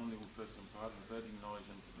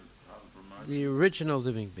 the original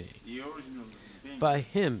living being. By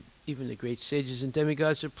him, even the great sages and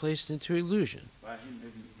demigods are placed into illusion.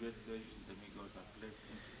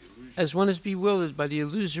 As one is bewildered by the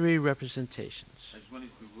illusory representations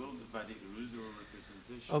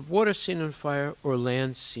of water seen on fire or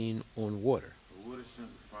land seen on water.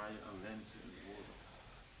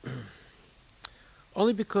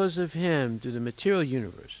 Only because of him do the material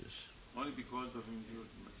universes, Only because of him do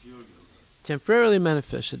the material universe temporarily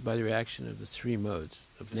manifested by the reaction of the three modes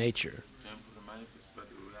of nature, temporarily manifest by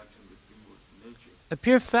the reaction of the three modes of nature,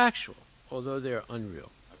 appear factual, although they are unreal.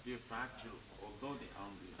 appear factual, although they are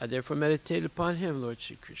unreal. I therefore meditate upon him, Lord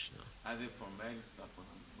Sri Krishna, I therefore meditate upon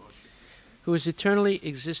him, Lord Shri Krishna, who is eternally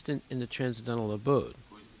existent in the transcendental abode,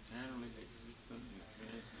 who is eternally existent in the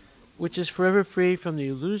transcendental, which is forever free from the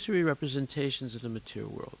illusory representations of the material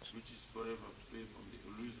world. which is forever free from the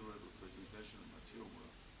illusory representation of the material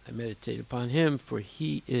world. I meditate upon him, for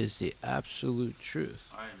he is the absolute truth.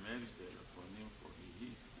 I meditate upon him, for he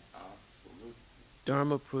is the absolute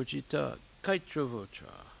Dharma projita kaitravatra,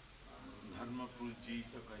 Dharma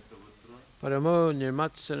Pujita Kaitavatra, paramo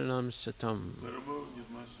nirmatsaranam satam, Paramo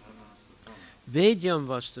Yudmasranam Satam, vedyam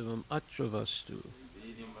vastavam atra vastu,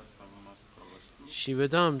 Vediam Vastavam Astravastu,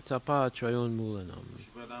 shivadam tapa trayon mulanam,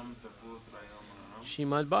 Shivadam Tapo Trayamanam,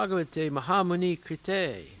 Srimad Bhagavate Mahamuni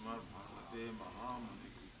Krite, Smar Bhagavate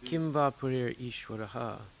Mahamuni kim va purir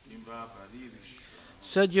ishvaraha, Kimba Parirish,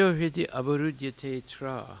 sadyo hridi avarudyate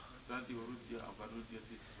tra, Sati Urudya Avarudya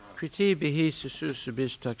Titra, kriti bihi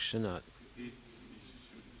sususubistakshanat.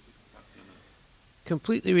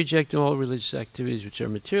 Completely rejecting all religious activities which are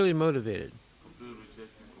materially motivated. Completely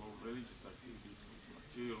rejecting all religious activities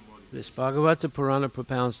with material motives. This Bhagavata Purana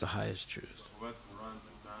propounds the highest truth, Bhagavad Puran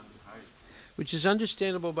found the highest, which is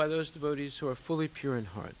understandable by those devotees who are fully pure in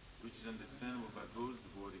heart. which is understandable by those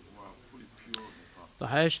devotees who are fully pure in heart. The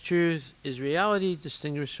highest truth is reality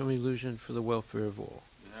distinguished from illusion for the welfare of all.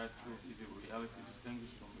 The higher truth is a reality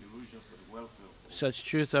distinguished from illusion for the welfare of all. Such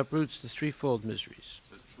truth uproots the threefold miseries.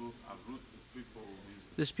 Such truth uproots the threefold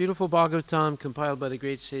misery. This beautiful Bhagavatam, compiled by the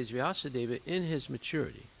great sage Vyasadeva in his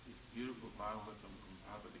maturity, This beautiful Bhagavatam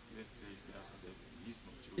compiled by the great sage Vyasadeva in his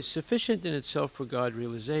maturity is sufficient in itself for God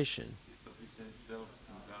realization. is sufficient itself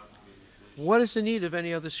in God's realization. What is the need of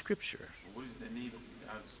any other scripture? What is the need of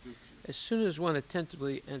God's scripture? As soon as one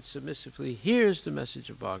attentively and submissively hears the message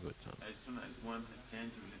of Bhagavatam, As soon as one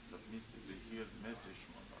attentively and submissively hears the message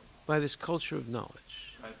from God, by this culture of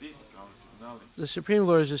knowledge, by this culture of knowledge, the Supreme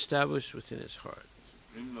Lord is established within his heart. the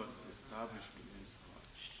Supreme Lord is established within his heart.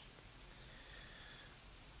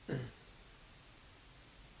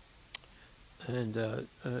 And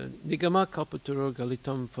Nigama Kalpaturo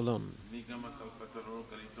Galitam Phalam, Nigama Kalpataro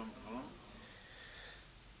Galitam Phalam,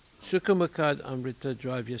 Sukhamakad Amrita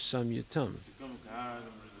Dravya Samyutam, Sukam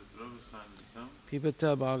Kadam Ridadravya Sangitam,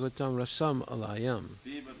 Pibata Bhagavatam Rasam Alayam,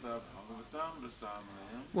 Pibata Bhagavatam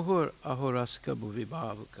Rasamayam, Muhur Ahoraska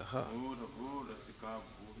Bhuvibhavukaha. Ura Ura Sika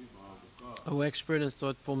Bhuvi Bhavuka. O expert and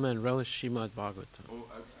thoughtful men, relish Srimad Bhagavatam, O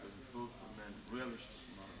expert and thoughtful men, relish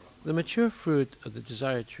Srimad Bhagavatam. the mature fruit of the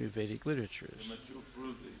desired tree of Vedic The literatures. mature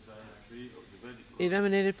fruit is a tree of the Vedic It law.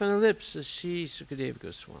 emanated from the lips of Sri Sukadeva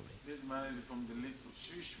Goswami. This emanated from the list of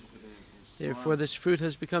Sri Shukadeva Goswami. Therefore, this fruit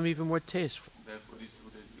has become even more tasteful. Therefore, this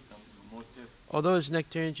fruit has become more testable. Although its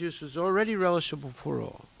nectarian juice was already relishable for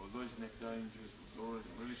all, Although its nectarian juice was already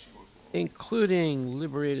relishable for all, including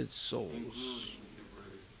liberated souls. including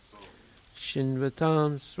liberated souls.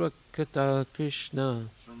 Shinvatam Swakata Krishna,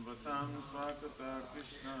 Shambhatam Swakata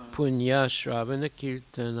Krishna, Punya Shravana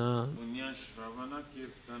Kirtana, Punya Shravana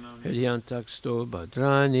Kirtanam, Hridyantaksto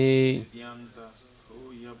Bhadrani, Vidyanta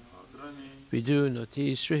Stoya Bhadrani, Vidu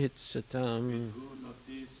Noti Srihit Satam.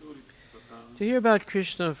 Vidhunati Surit Satam. To hear about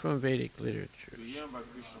Krishna from Vedic To literatures, hear about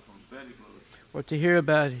Krishna from Vedic literature, or to hear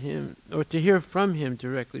about him, or to hear from him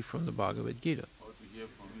directly from the Bhagavad Gita. or to hear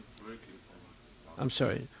from him directly from I'm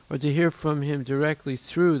sorry, or to hear from him directly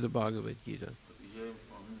through the Bhagavad Gita, or to hear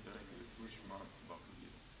from him directly through Srimad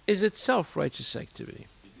Bhagavatam, is itself righteous activity.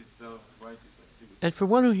 is itself righteous activity. And for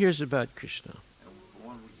one who hears about Krishna, And for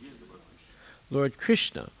one who hears about Krishna, Lord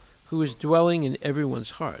Krishna, who is dwelling in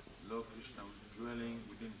everyone's heart, Lord Krishna who is dwelling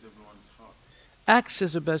within everyone's heart, acts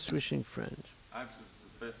as a best wishing friend, acts as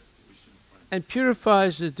the best wishing friend, and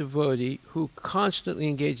purifies the devotee who constantly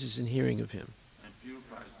engages in hearing of him. and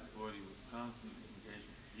purifies the body who is constantly engaged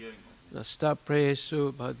with hearing of him. Nasta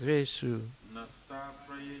prayesu bhadresu Nasta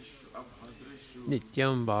prayeshu abhadreshu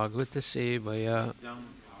nityam bhagavata sevaya Nityam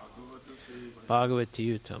Bhagavata Sevaya bhagavati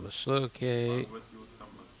uttamasloke Bhagavati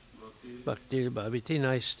Uttamasloke bhaktir bhaviti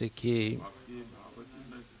naistaki. Bhakti Bhavati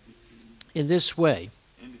Nastiti. In this way,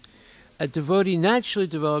 In this way, a devotee naturally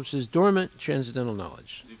develops his dormant transcendental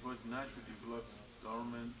knowledge. the devotee naturally develops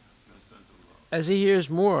dormant transcendental love. As he hears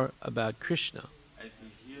more about Krishna As he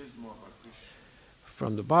hears more about Krishna,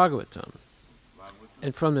 from the Bhagavatam Bhagavatam,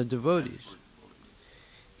 and from the and devotees, for devotees,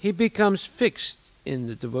 he becomes fixed in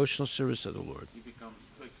the devotional service of the Lord. he becomes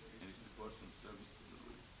fixed in his devotional service to the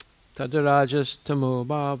Lord. Tadarajas tamo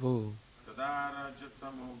bhavu Tadara just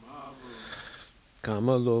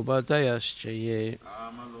Kamalobhadayaschaye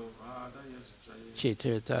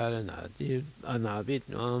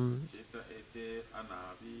Chetirtaranadvidvam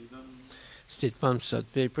Stitvam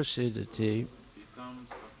Sattve Prasidati.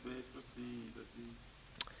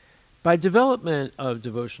 By development of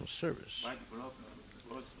devotional service,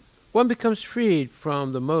 one becomes freed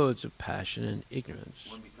from the modes of passion and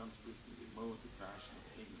ignorance,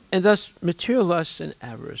 and thus material lust and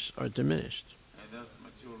avarice are diminished.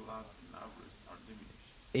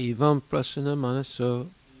 Evam prasana manaso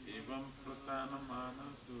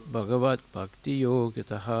Bhagavat Bhakti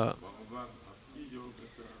Yogataha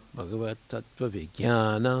Bhagavat Tattva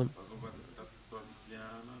Vijnanam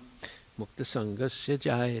Mukta Sangasya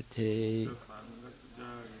Jayate.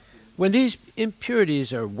 When these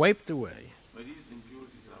impurities are wiped away,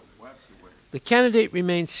 the candidate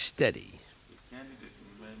remains steady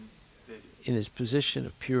in his position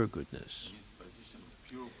of pure goodness,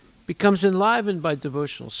 becomes enlivened by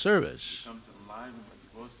devotional service,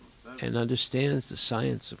 and understands the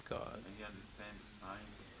science of God.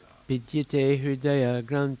 Vidyate hridaya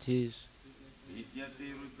grantis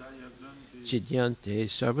Chidyante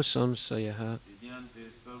sarvasamsayaha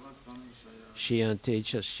Shiyante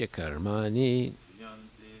chasya karmani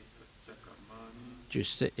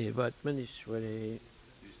Justa evatmanisware.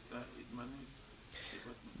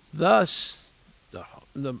 Thus,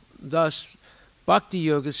 Bhakti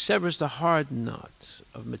Yoga severs the hard knot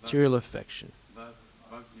of material affection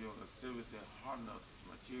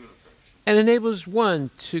and enables one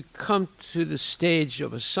to come to the stage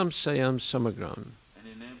of a samsayam samagram,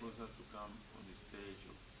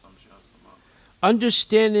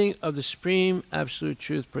 understanding of the Supreme Absolute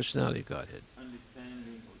Truth Personality of Godhead.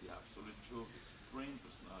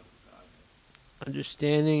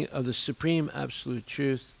 Understanding of the Supreme Absolute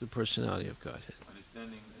Truth, the Personality of Godhead.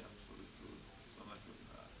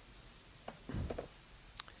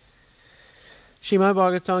 Srimad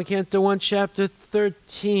Bhagvatam, Canto 1, Chapter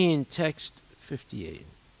 13, Text 58.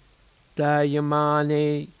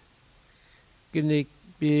 Dayamane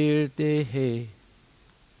Gnikbirdehe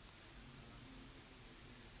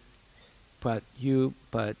Patyu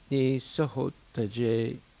Patni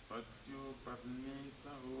Sahotaje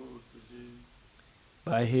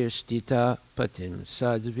Bahirstita Patim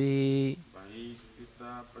Sadvi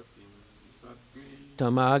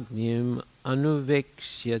Tamagnim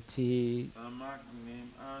Anuviksyati.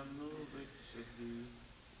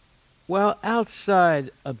 While outside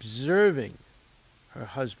observing her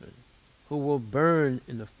husband, who will burn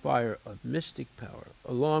in the fire of mystic power,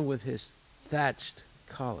 along with his thatched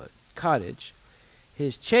cottage,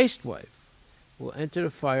 his chaste wife will enter the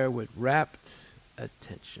fire with rapt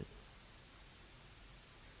attention.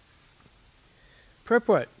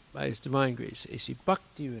 Purport by His Divine Grace, A.C.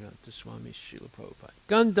 Bhaktivedanta Swami Srila Prabhupada.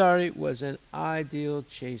 Gandhari was an ideal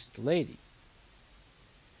chaste lady,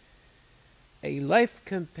 a life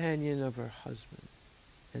companion of her husband,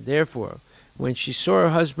 and therefore, when she saw her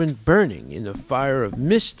husband burning in the fire of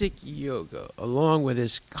mystic yoga along with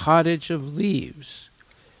his cottage of leaves,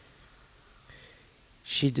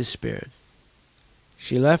 she despaired.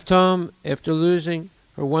 She left home after losing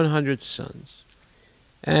her 100 sons,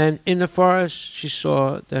 and in the forest she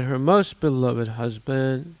saw that her most beloved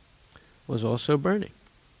husband was also burning.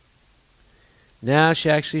 Now she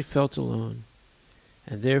actually felt alone,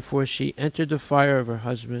 and therefore she entered the fire of her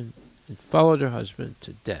husband and followed her husband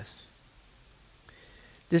to death.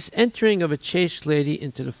 This entering of a chaste lady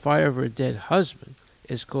into the fire of her dead husband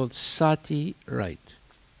is called sati rite,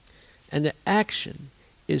 and the action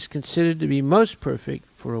is considered to be most perfect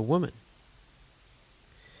for a woman.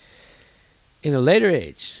 In a later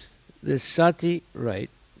age, this sati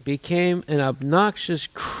rite became an obnoxious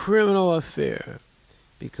criminal affair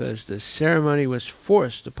because the ceremony was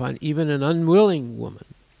forced upon even an unwilling woman.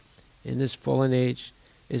 In this fallen age,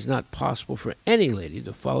 it is not possible for any lady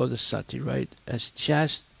to follow the sati rite as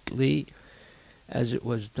chastely as it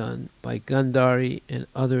was done by Gandhari and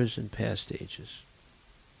others in past ages.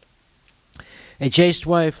 A chaste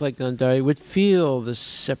wife like Gandhari would feel the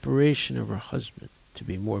separation of her husband to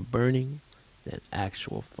be more burning than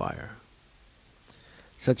actual fire.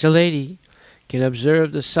 Such a lady can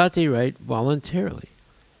observe the sati rite voluntarily,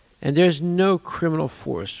 and there is no criminal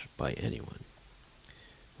force by anyone.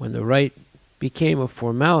 When the rite became a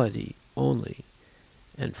formality only,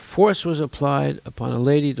 and force was applied upon a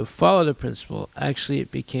lady to follow the principle, actually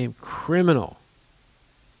it became criminal.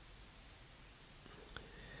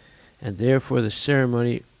 And therefore the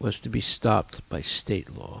ceremony was to be stopped by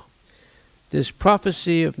state law. This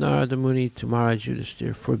prophecy of Narada Muni to Maharaj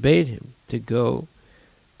Yudhisthira forbade him to go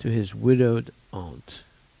to his widowed aunt.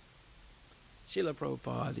 Srila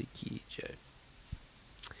Prabhupada ki jai.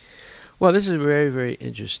 Well, this is very, very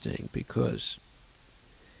interesting because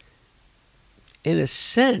in a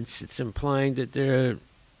sense it's implying that there are,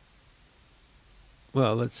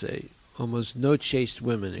 well, let's say, almost no chaste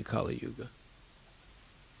women in Kali Yuga.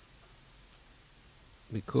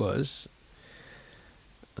 Because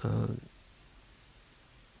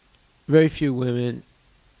very few women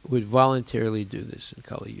would voluntarily do this in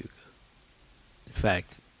Kali Yuga. In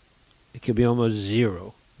fact, it could be almost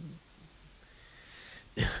zero.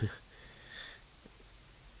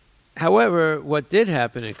 However, what did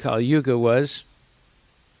happen in Kali Yuga was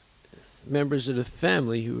members of the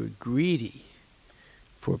family who were greedy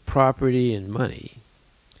for property and money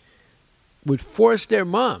would force their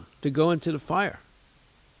mom to go into the fire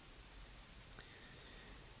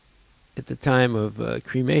at the time of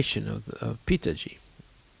cremation of Pitaji.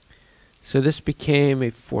 So this became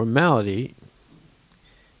a formality,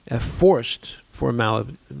 a forced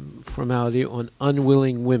formality on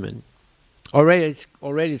unwilling women. Already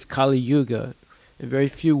it's Kali Yuga, and very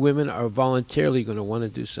few women are voluntarily going to want to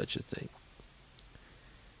do such a thing.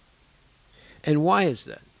 And why is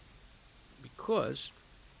that? Because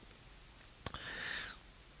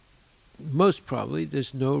most probably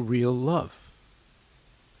there's no real love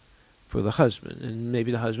for the husband, and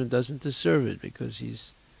maybe the husband doesn't deserve it because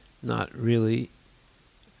he's not really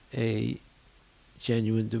a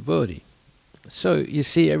genuine devotee. So you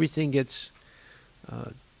see, everything gets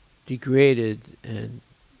degraded and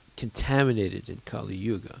contaminated in Kali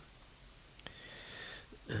Yuga.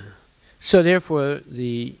 So therefore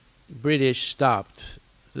the British stopped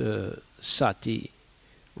the sati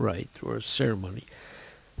rite or ceremony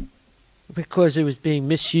because it was being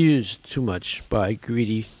misused too much by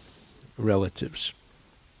greedy relatives.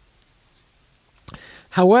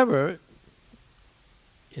 However,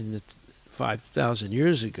 in the 5,000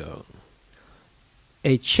 years ago,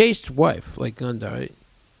 a chaste wife like Gandhari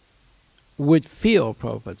would feel,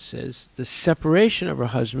 Prabhupada says, the separation of her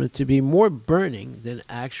husband to be more burning than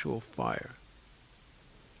actual fire.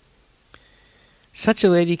 Such a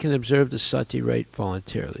lady can observe the sati rite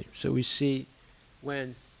voluntarily. So we see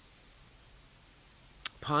when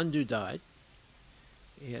Pandu died,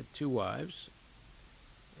 he had two wives,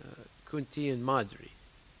 Kunti and Madri.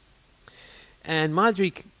 And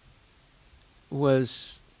Madri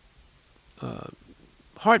was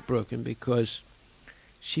heartbroken because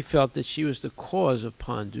she felt that she was the cause of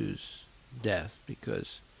Pandu's death,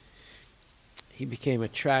 because he became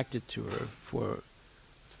attracted to her for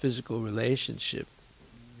physical relationship,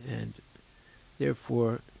 and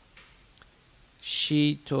therefore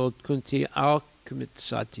she told Kunti, I'll commit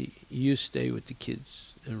sati, you stay with the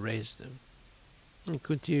kids and raise them. And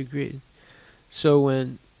Kunti agreed. So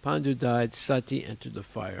when Pandu died, Sati entered the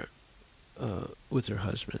fire with her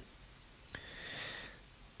husband.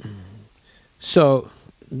 So,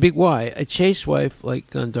 big why, a chaste wife like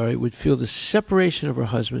Gandhari would feel the separation of her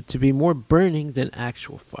husband to be more burning than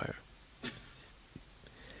actual fire.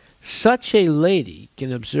 Such a lady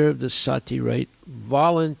can observe the sati rite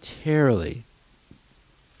voluntarily,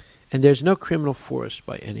 and there's no criminal force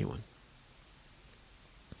by anyone.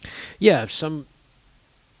 Yeah, if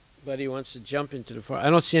somebody wants to jump into the fire, I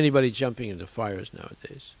don't see anybody jumping into fires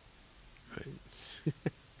nowadays. Right?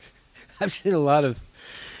 I've seen a lot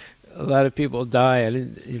of people die. I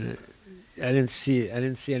didn't see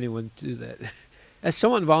anyone do that. As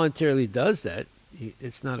someone voluntarily does that,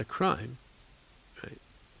 it's not a crime. Right?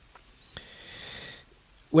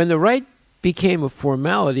 When the rite became a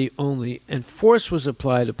formality only and force was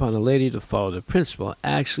applied upon a lady to follow the principle,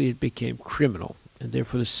 actually it became criminal, and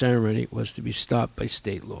therefore the ceremony was to be stopped by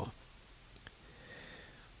state law.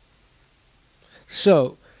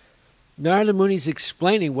 So, Narada Muni is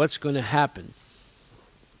explaining what's going to happen,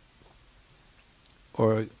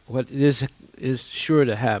 or what is sure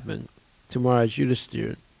to happen to Maharaj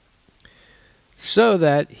Yudhisthira, so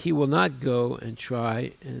that he will not go and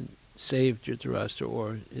try and save Dhritarashtra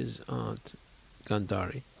or his aunt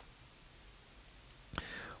Gandhari.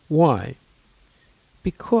 Why?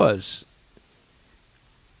 Because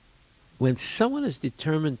when someone is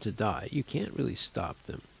determined to die, you can't really stop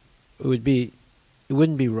them. It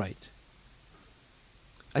wouldn't be right.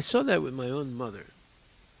 I saw that with my own mother.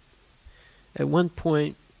 At one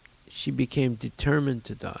point, she became determined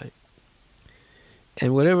to die.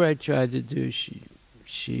 And whatever I tried to do,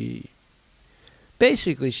 she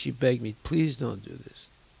basically begged me, please don't do this.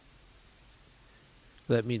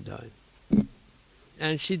 Let me die.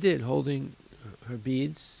 And she did, holding her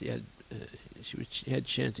beads. She had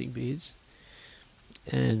chanting beads.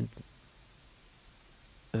 And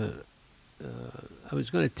I was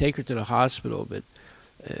going to take her to the hospital, but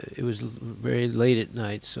it was very late at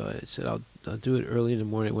night, so I said, I'll do it early in the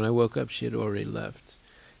morning. When I woke up, she had already left,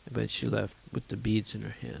 but she left with the beads in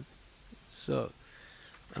her hand. So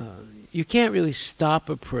you can't really stop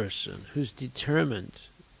a person who's determined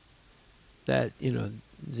that, you know,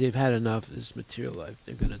 they've had enough of this material life,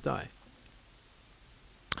 they're going to die.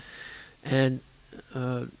 And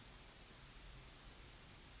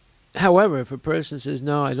however, if a person says,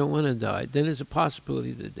 no, I don't want to die, then there's a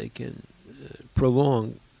possibility that they can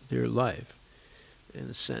prolong their life, in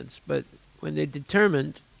a sense. But when they're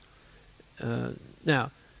determined,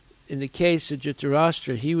 now, in the case of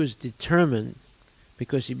Dhritarashtra, he was determined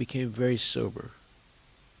because he became very sober.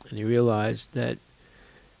 And he realized that,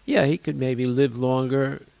 yeah, he could maybe live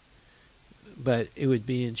longer, but it would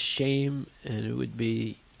be in shame, and it would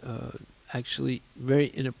be actually very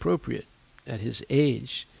inappropriate at his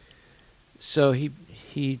age. So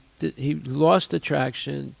he lost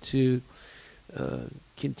attraction to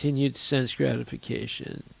continued sense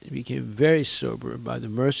gratification. He became very sober by the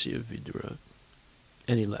mercy of Vidura,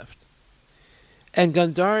 and he left. And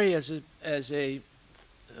Gandhari, as a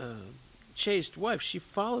chaste wife, she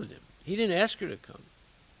followed him. He didn't ask her to come.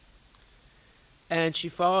 And she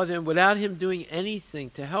followed him without him doing anything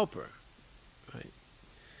to help her. Right?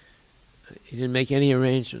 He didn't make any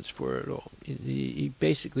arrangements for her at all. He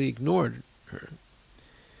basically ignored her.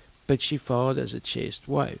 But she followed as a chaste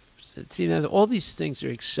wife. See, now all these things are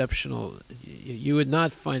exceptional. You would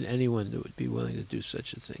not find anyone that would be willing to do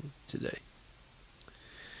such a thing today.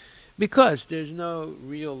 Because there's no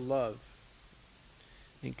real love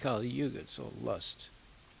in Kali Yuga. It's all lust,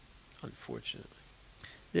 unfortunately.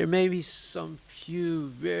 There may be some few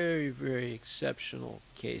very, very exceptional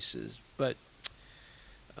cases, but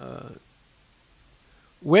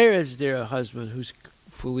where is there a husband who's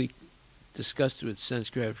fully disgusted with sense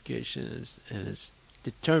gratification and is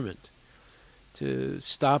determined to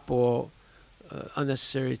stop all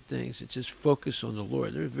unnecessary things and just focus on the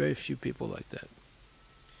Lord? There are very few people like that.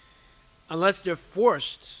 Unless they're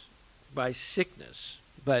forced by sickness.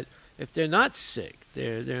 But if they're not sick,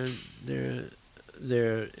 they're in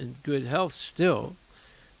good health still,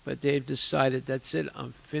 but they've decided, that's it,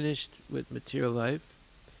 I'm finished with material life.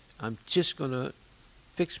 I'm just going to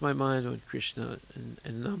fix my mind on Krishna, and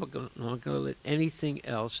I'm not going to let anything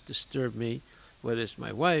else disturb me, whether it's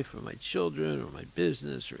my wife or my children or my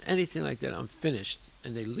business or anything like that. I'm finished.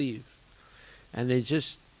 And they leave. And they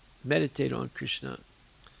just meditate on Krishna.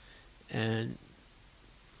 And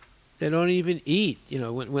they don't even eat. You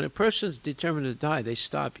know, when a person's determined to die, they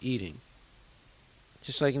stop eating.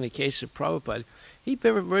 Just like in the case of Prabhupada, he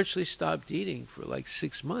virtually stopped eating for like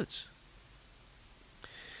 6 months.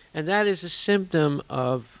 And that is a symptom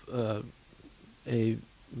of a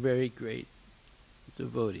very great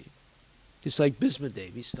devotee. Just like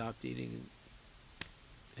Bhismadev, he stopped eating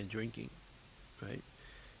and drinking, right?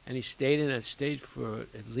 And he stayed in that state for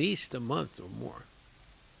at least a month or more.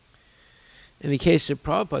 In the case of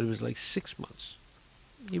Prabhupada, it was like 6 months.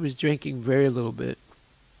 He was drinking very little bit,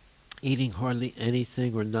 eating hardly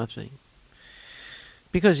anything or nothing,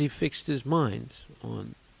 because he fixed his mind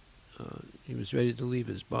on, he was ready to leave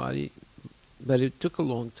his body, but it took a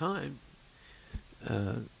long time,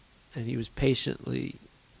 and he was patiently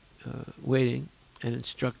waiting and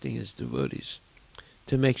instructing his devotees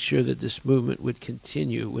to make sure that this movement would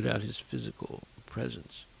continue without his physical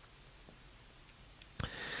presence.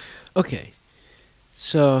 Okay,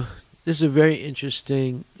 so this is a very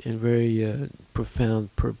interesting and very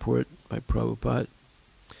profound purport by Prabhupada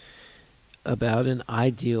about an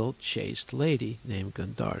ideal chaste lady named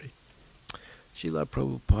Gandhari. Srila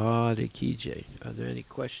Prabhupada Ki Jai. Are there any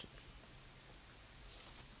questions?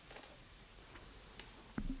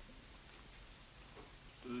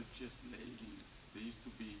 Just ladies, they used to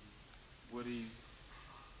be, what is,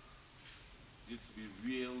 used to be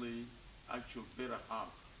really actual better half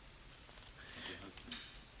of the husband.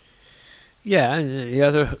 Yeah, and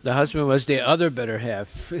the husband was the other better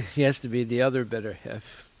half. He has to be the other better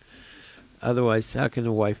half. Otherwise, how can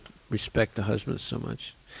the wife respect the husband so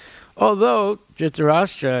much? Although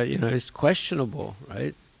Dhritarashtra, you know, is questionable,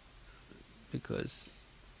 right? Because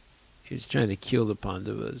he's trying to kill the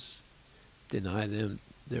Pandavas, deny them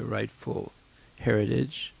their rightful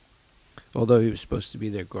heritage, although he was supposed to be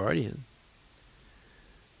their guardian.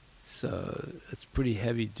 So it's pretty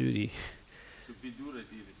heavy duty. So Vidura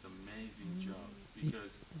did this amazing job,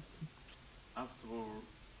 because after all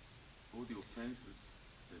the offenses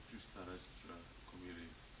that Dhritarashtra committed,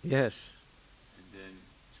 Yes. and then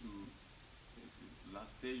to the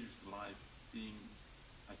last stage of his life being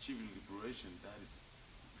achieving liberation, that is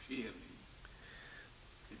really,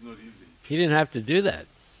 it's not easy. He didn't have to do that.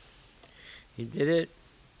 He did it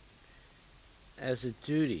as a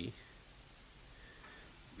duty,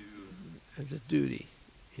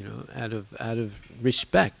 you know, out of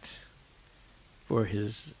respect for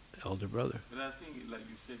his elder brother. But I think, like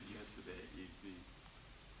you said yesterday, is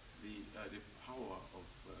the power of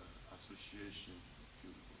association.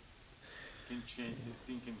 Can change. The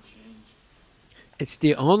thing can change. It's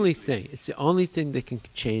the only thing. It's the only thing that can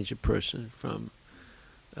change a person from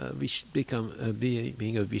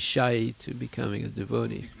being a Vishayi to becoming a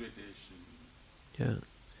devotee. Yeah.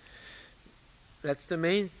 That's the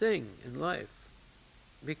main thing in life.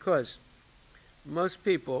 Because most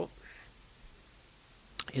people,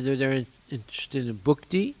 either they're interested in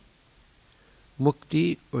bhukti,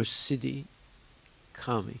 mukti, or siddhi,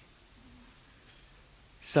 kami.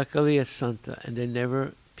 Sakaliya santa, and they're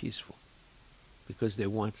never peaceful because they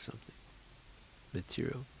want something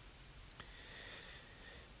material.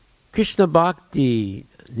 Krishna bhakti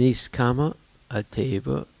niskama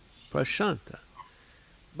ateva prashanta.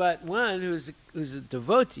 But one who's a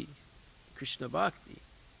devotee, Krishna bhakti,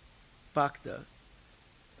 bhakta,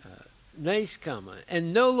 niskama,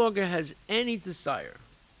 and no longer has any desire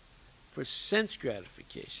for sense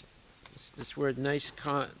gratification. This word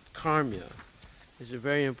karmya is a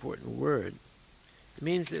very important word. It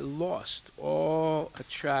means it lost all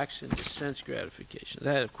attraction to sense gratification.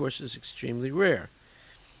 That, of course, is extremely rare,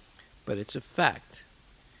 but it's a fact.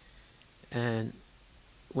 And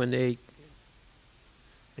when they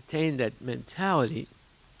attain that mentality,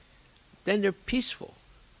 then they're peaceful,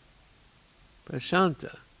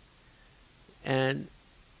 prashanta, and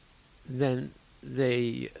then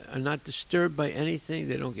they are not disturbed by anything.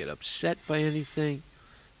 They don't get upset by anything.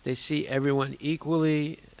 They see everyone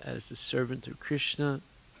equally as the servant of Krishna.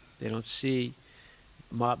 They don't see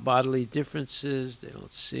bodily differences. They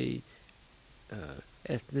don't see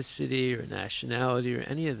ethnicity or nationality or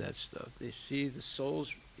any of that stuff. They see the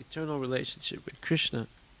soul's eternal relationship with Krishna.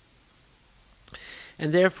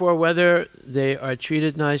 And therefore, whether they are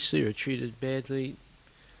treated nicely or treated badly,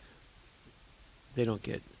 they don't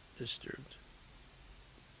get disturbed.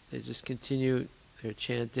 They just continue their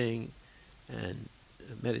chanting and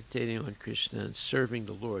meditating on Krishna and serving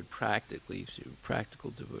the Lord practically through practical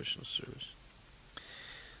devotional service.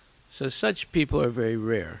 So such people are very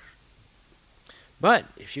rare. But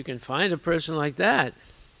if you can find a person like that,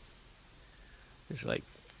 it's like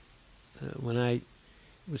when I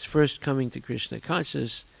was first coming to Krishna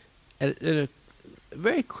consciousness,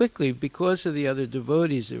 very quickly, because of the other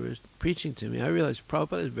devotees that were preaching to me, I realized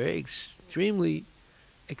Prabhupada is a very extremely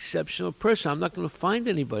exceptional person. I'm not going to find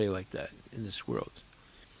anybody like that in this world.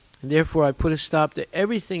 And therefore, I put a stop to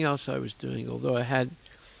everything else I was doing, although I had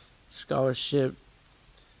scholarship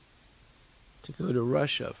to go to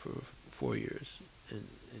Russia for 4 years and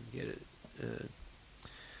get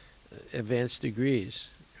advanced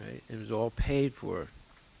degrees, right? It was all paid for.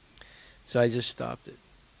 So I just stopped it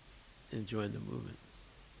and joined the movement.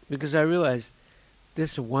 Because I realized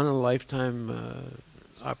this is a one-in-a-lifetime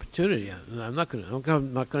opportunity. I'm not going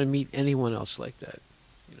to meet anyone else like that,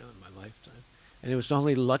 you know, in my lifetime. And it was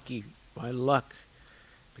only by luck,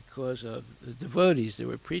 because of the devotees that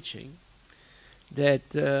were preaching,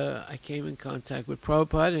 that I came in contact with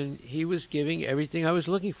Prabhupada, and he was giving everything I was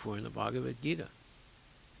looking for in the Bhagavad Gita.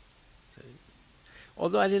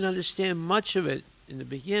 Although I didn't understand much of it in the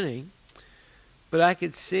beginning, but I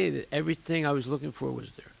could see that everything I was looking for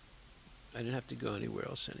was there. I didn't have to go anywhere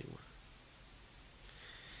else anymore.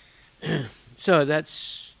 So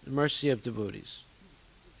that's the mercy of devotees.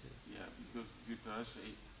 Yeah, because Dhritarashtra,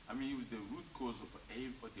 I mean, it was the root cause of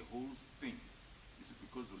the whole thing. It's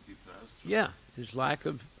because of Dhritarashtra. Yeah, his lack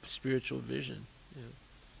of spiritual vision. Yeah.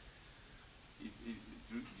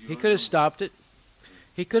 He could have stopped it.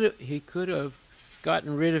 He could have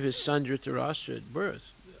gotten rid of his son Dhritarashtra at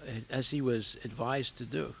birth, as he was advised to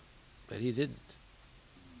do, but he didn't.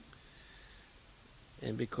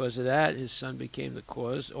 And because of that, his son became the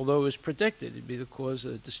cause, although it was predicted he'd be the cause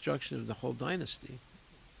of the destruction of the whole dynasty,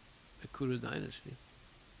 the Kuru dynasty,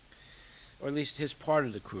 or at least his part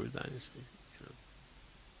of the Kuru dynasty. You know.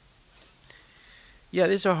 Yeah,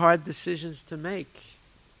 these are hard decisions to make,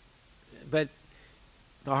 but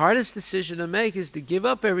the hardest decision to make is to give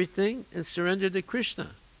up everything and surrender to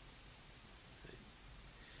Krishna.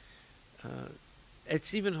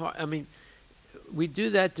 It's even hard. I mean, we do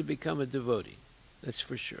that to become a devotee, that's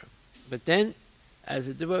for sure. But then, as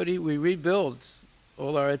a devotee, we rebuild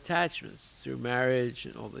all our attachments through marriage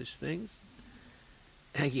and all these things,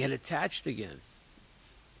 and get attached again.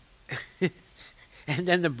 And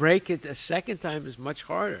then to break it a second time is much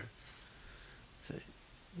harder. So,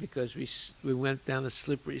 because we went down the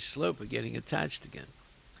slippery slope of getting attached again.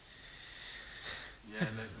 Yeah,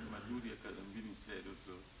 like Madhurya Kadambini been said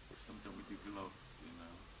also, sometimes we develop,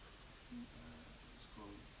 it's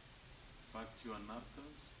called factual anarthas.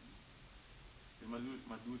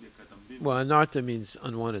 Well, anartha means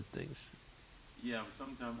unwanted things. Yeah,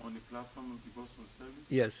 sometimes on the platform of devotional service,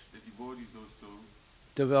 Yes. the devotees also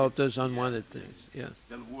Develop those unwanted things. Yes.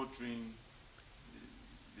 They're watering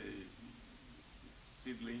the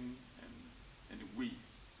seedling and the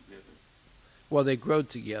weeds together. Well, they grow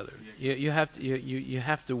together. You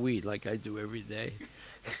have to weed like I do every day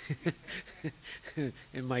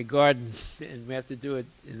in my garden, and we have to do it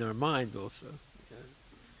in our mind also.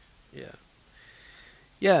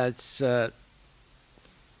 Yeah.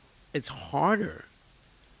 It's harder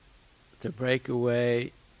to break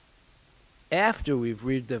away after we've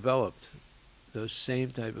redeveloped those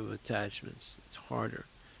same type of attachments. It's harder.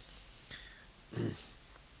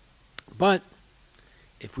 But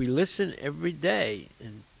if we listen every day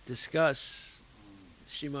and discuss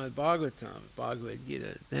Srimad Bhagvatam, Bhagavad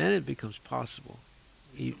Gita, then it becomes possible.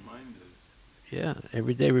 Yeah,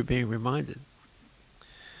 every day we're being reminded.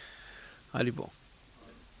 Haribol.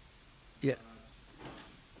 Yeah.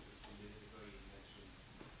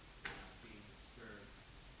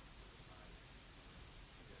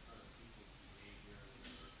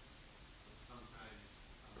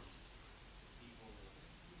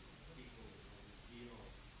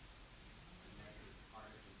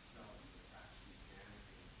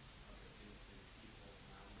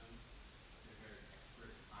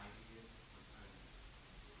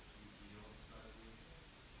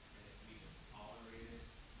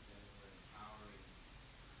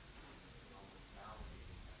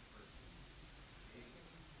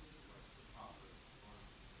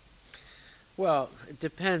 Well, it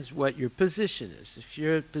depends what your position is. If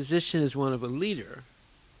your position is one of a leader,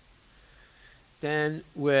 then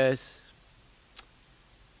with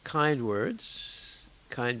kind words,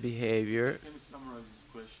 kind behavior. Can you summarize this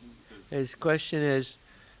question? His question is,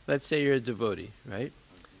 let's say you're a devotee, right?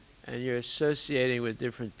 Okay. And you're associating with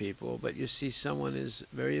different people, but you see someone is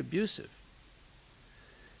very abusive.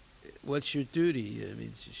 What's your duty? I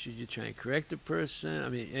mean, should you try and correct the person? I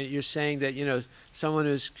mean, you're saying that, someone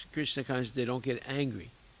who's Krishna conscious, they don't get angry.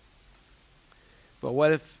 But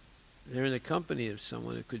what if they're in the company of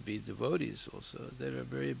someone who could be devotees also that are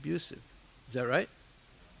very abusive? Is that right?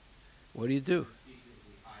 What do you do?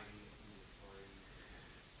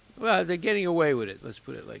 Well, they're getting away with it. Let's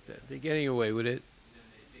put it like that. They're getting away with it.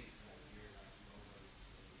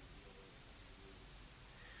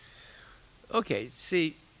 Okay,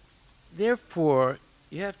 see, therefore,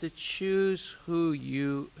 you have to choose who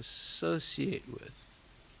you associate with.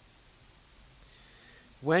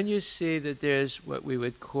 When you see that there's what we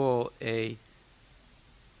would call a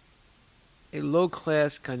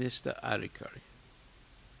low-class kanista adhikari,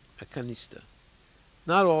 a kanista.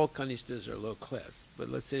 Not all kanistas are low-class, but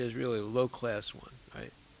let's say there's really a low-class one,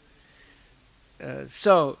 right?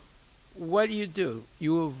 So, what do?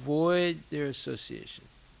 You avoid their association.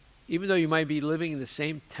 Even though you might be living in the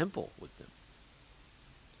same temple with them.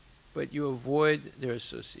 But you avoid their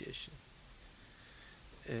association.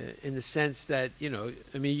 In the sense that,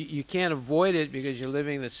 you can't avoid it because you're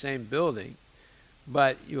living in the same building,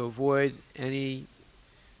 but you avoid any,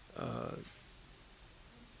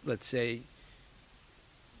 let's say,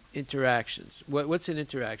 interactions. What's an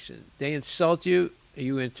interaction? They insult you,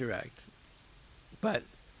 you interact. But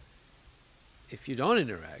if you don't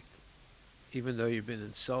interact, even though you've been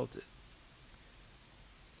insulted.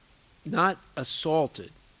 Not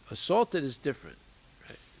assaulted. Assaulted is different,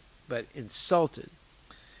 right? But insulted.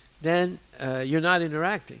 Then you're not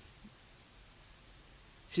interacting.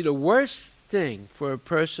 See, the worst thing for a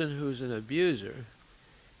person who's an abuser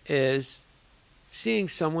is seeing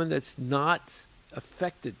someone that's not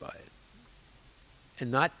affected by it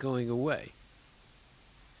and not going away.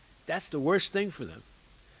 That's the worst thing for them,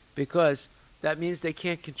 because that means they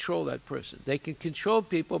can't control that person. They can control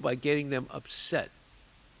people by getting them upset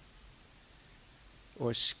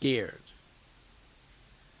or scared.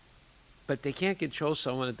 But they can't control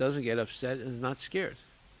someone that doesn't get upset and is not scared,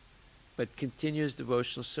 but continues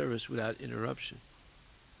devotional service without interruption.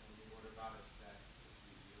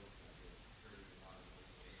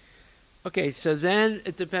 Okay, so then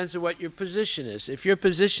it depends on what your position is. If your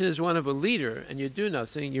position is one of a leader and you do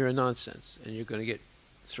nothing, you're a nonsense and you're going to get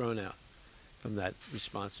thrown out from that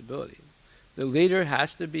responsibility. The leader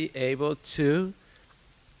has to be able to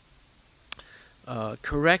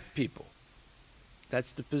correct people.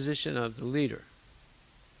 That's the position of the leader.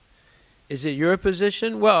 Is it your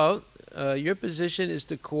position? Well, your position is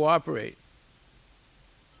to cooperate.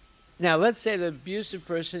 Now, let's say the abusive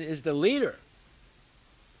person is the leader.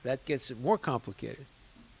 That gets it more complicated.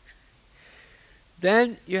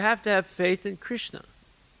 then you have to have faith in Krishna.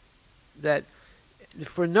 That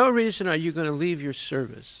for no reason are you going to leave your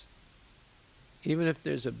service, even if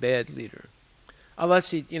there's a bad leader.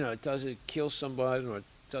 Unless he, tells you to kill somebody or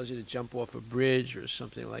tells you to jump off a bridge or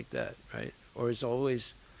something like that, right? Or is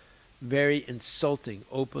always very insulting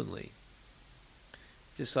openly.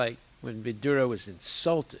 Just like when Vidura was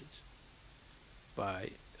insulted by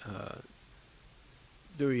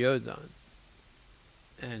Duryodhana,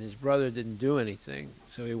 and his brother didn't do anything,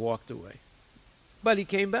 so he walked away. But he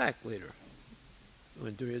came back later,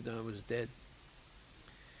 when Duryodhana was dead.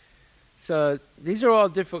 So these are all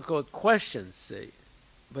difficult questions, see.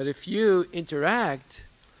 But if you interact,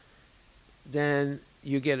 then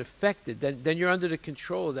you get affected. Then you're under the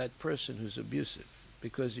control of that person who's abusive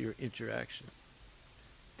because of your interaction.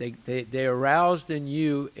 They aroused in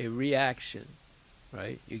you a reaction,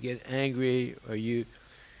 right? You get angry or you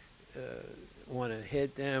want to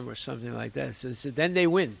hit them or something like that. So then they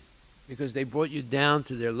win because they brought you down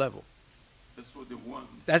to their level. That's what they want.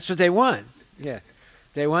 That's what they want. Yeah,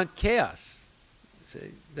 they want chaos.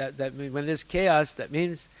 See, that means when there's chaos, that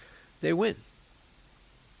means they win.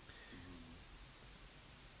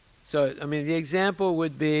 So I mean, the example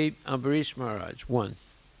would be Harivilas Maharaj. One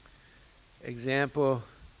example.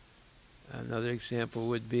 Another example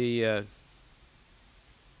would be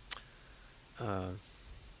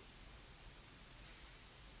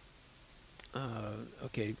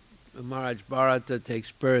okay, Maharaj Bharata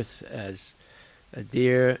takes birth as a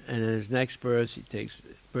deer, and in his next birth he takes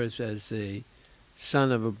birth as a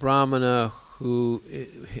son of a brahmana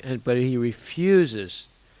but he refuses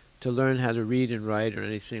to learn how to read and write or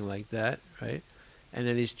anything like that, right? And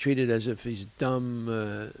then he's treated as if he's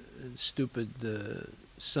dumb, stupid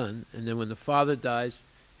son. And then when the father dies,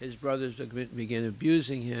 his brothers begin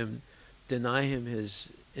abusing him, deny him his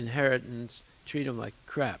inheritance, treat him like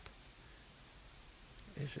crap.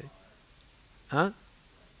 You see? Huh?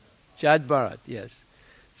 Jad Bharat, yes.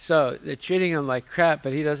 So they're treating him like crap,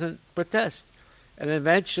 but he doesn't protest. And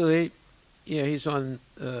eventually, he's on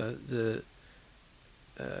the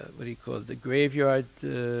what do you call it? The graveyard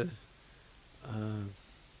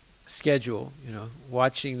schedule,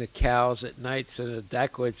 watching the cows at night so the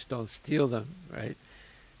dacoits don't steal them, right?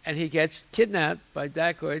 And he gets kidnapped by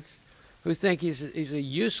dacoits who think he's a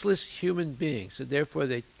useless human being. So therefore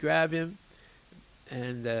they grab him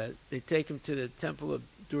and they take him to the temple of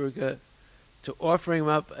Durga to offer him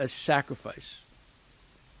up as sacrifice.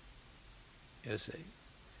 You see?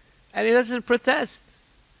 And he doesn't protest.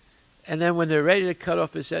 And then when they're ready to cut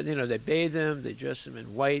off his head, they bathe him, they dress him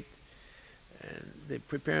in white, and they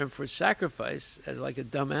prepare him for sacrifice as like a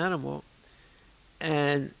dumb animal.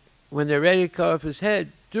 And when they're ready to cut off his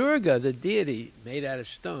head, Durga, the deity made out of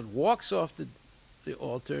stone, walks off the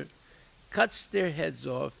altar, cuts their heads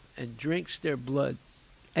off, and drinks their blood.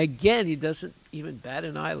 Again, he doesn't even bat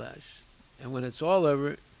an eyelash. And when it's all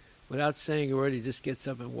over, without saying a word, he just gets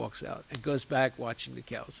up and walks out and goes back watching the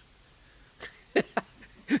cows.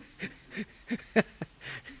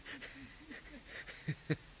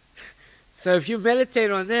 So if you meditate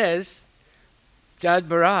on this, Jad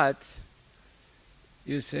Bharat,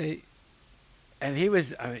 you say, and he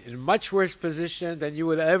was in a much worse position than you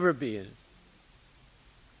would ever be in.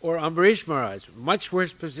 Or Harivilas Maharaj, much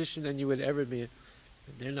worse position than you would ever be in.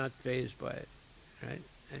 But they're not fazed by it, right?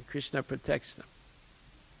 And Krishna protects them.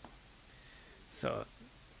 So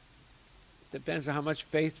it depends on how much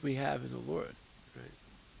faith we have in the Lord.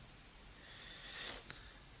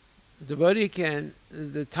 Devotee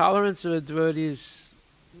the tolerance of a devotee is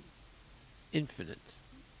infinite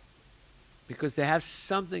because they have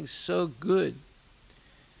something so good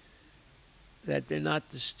that they're not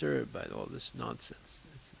disturbed by all this nonsense.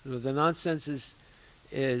 The nonsense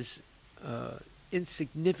is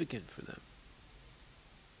insignificant for them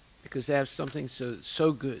because they have something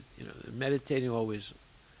so good. They're meditating always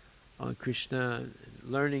on Krishna, and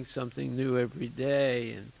learning something new every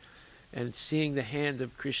day, and seeing the hand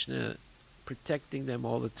of Krishna protecting them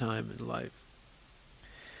all the time in life.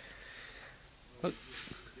 But,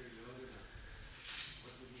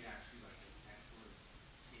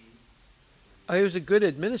 he was a good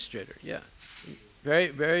administrator, yeah. Very,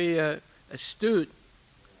 very astute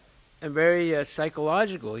and very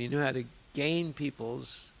psychological. He knew how to gain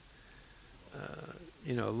people's,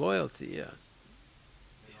 loyalty, yeah.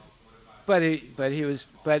 But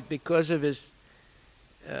because of his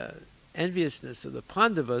enviousness of the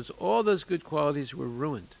Pandavas, all those good qualities were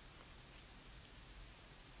ruined.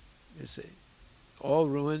 You see, all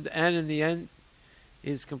ruined, and in the end,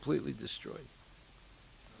 he's completely destroyed.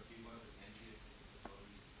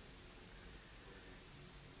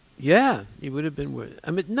 Yeah, he would have been worth it.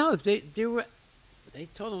 I mean, no, they were They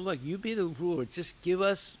told him, look, you be the ruler. Just give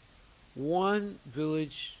us one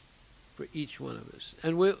village for each one of us,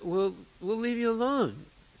 and we'll leave you alone.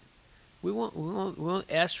 We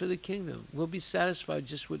won't ask for the kingdom. We'll be satisfied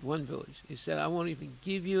just with one village. He said, I won't even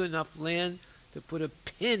give you enough land to put a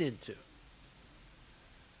pin into.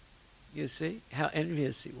 You see how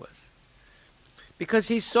envious he was. Because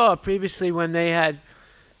he saw previously when they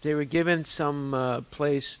were given some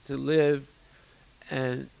place to live,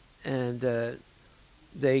 and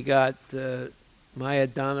they got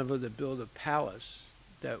Mayadanava to build a palace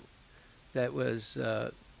that was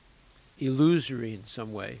illusory in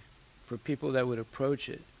some way for people that would approach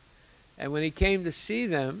it. And when he came to see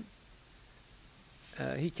them,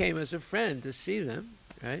 he came as a friend to see them,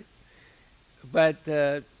 right? But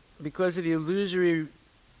because of the illusory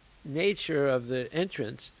nature of the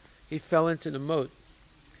entrance, he fell into the moat.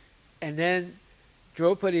 And then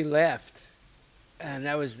Draupadi left, and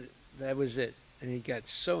that was it. And he got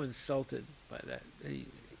so insulted by that.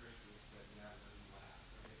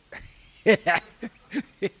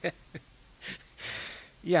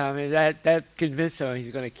 Yeah, I mean that convinced him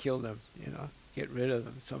he's going to kill them, get rid of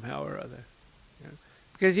them somehow or other.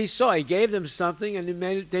 Because he gave them something, and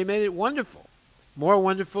they made it wonderful, more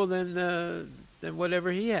wonderful than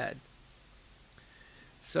whatever he had.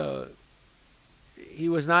 So he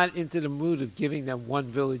was not into the mood of giving them one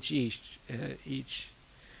village each.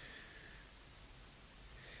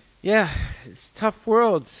 Yeah, it's a tough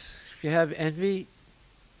world. If you have envy,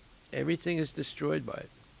 everything is destroyed by it.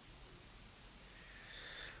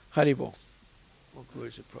 Haribol.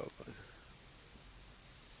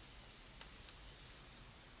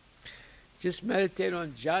 Just meditate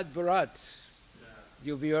on Jad Bharat.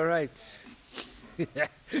 You'll be all right.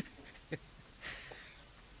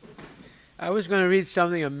 I was going to read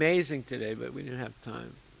something amazing today, but we didn't have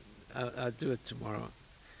time. I'll do it tomorrow.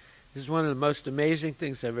 This is one of the most amazing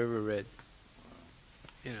things I've ever read.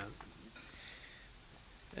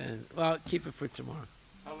 And well, I'll keep it for tomorrow.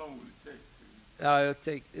 How long will it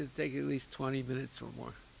take? It'll take at least 20 minutes or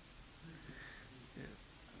more. Yeah.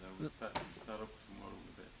 And then we'll start up tomorrow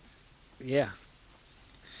with it. Yeah.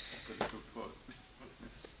 That's a good thought.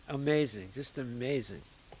 Amazing, just amazing.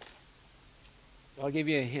 I'll give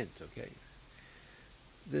you a hint, okay?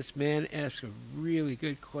 This man asked a really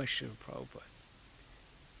good question of Prabhupada.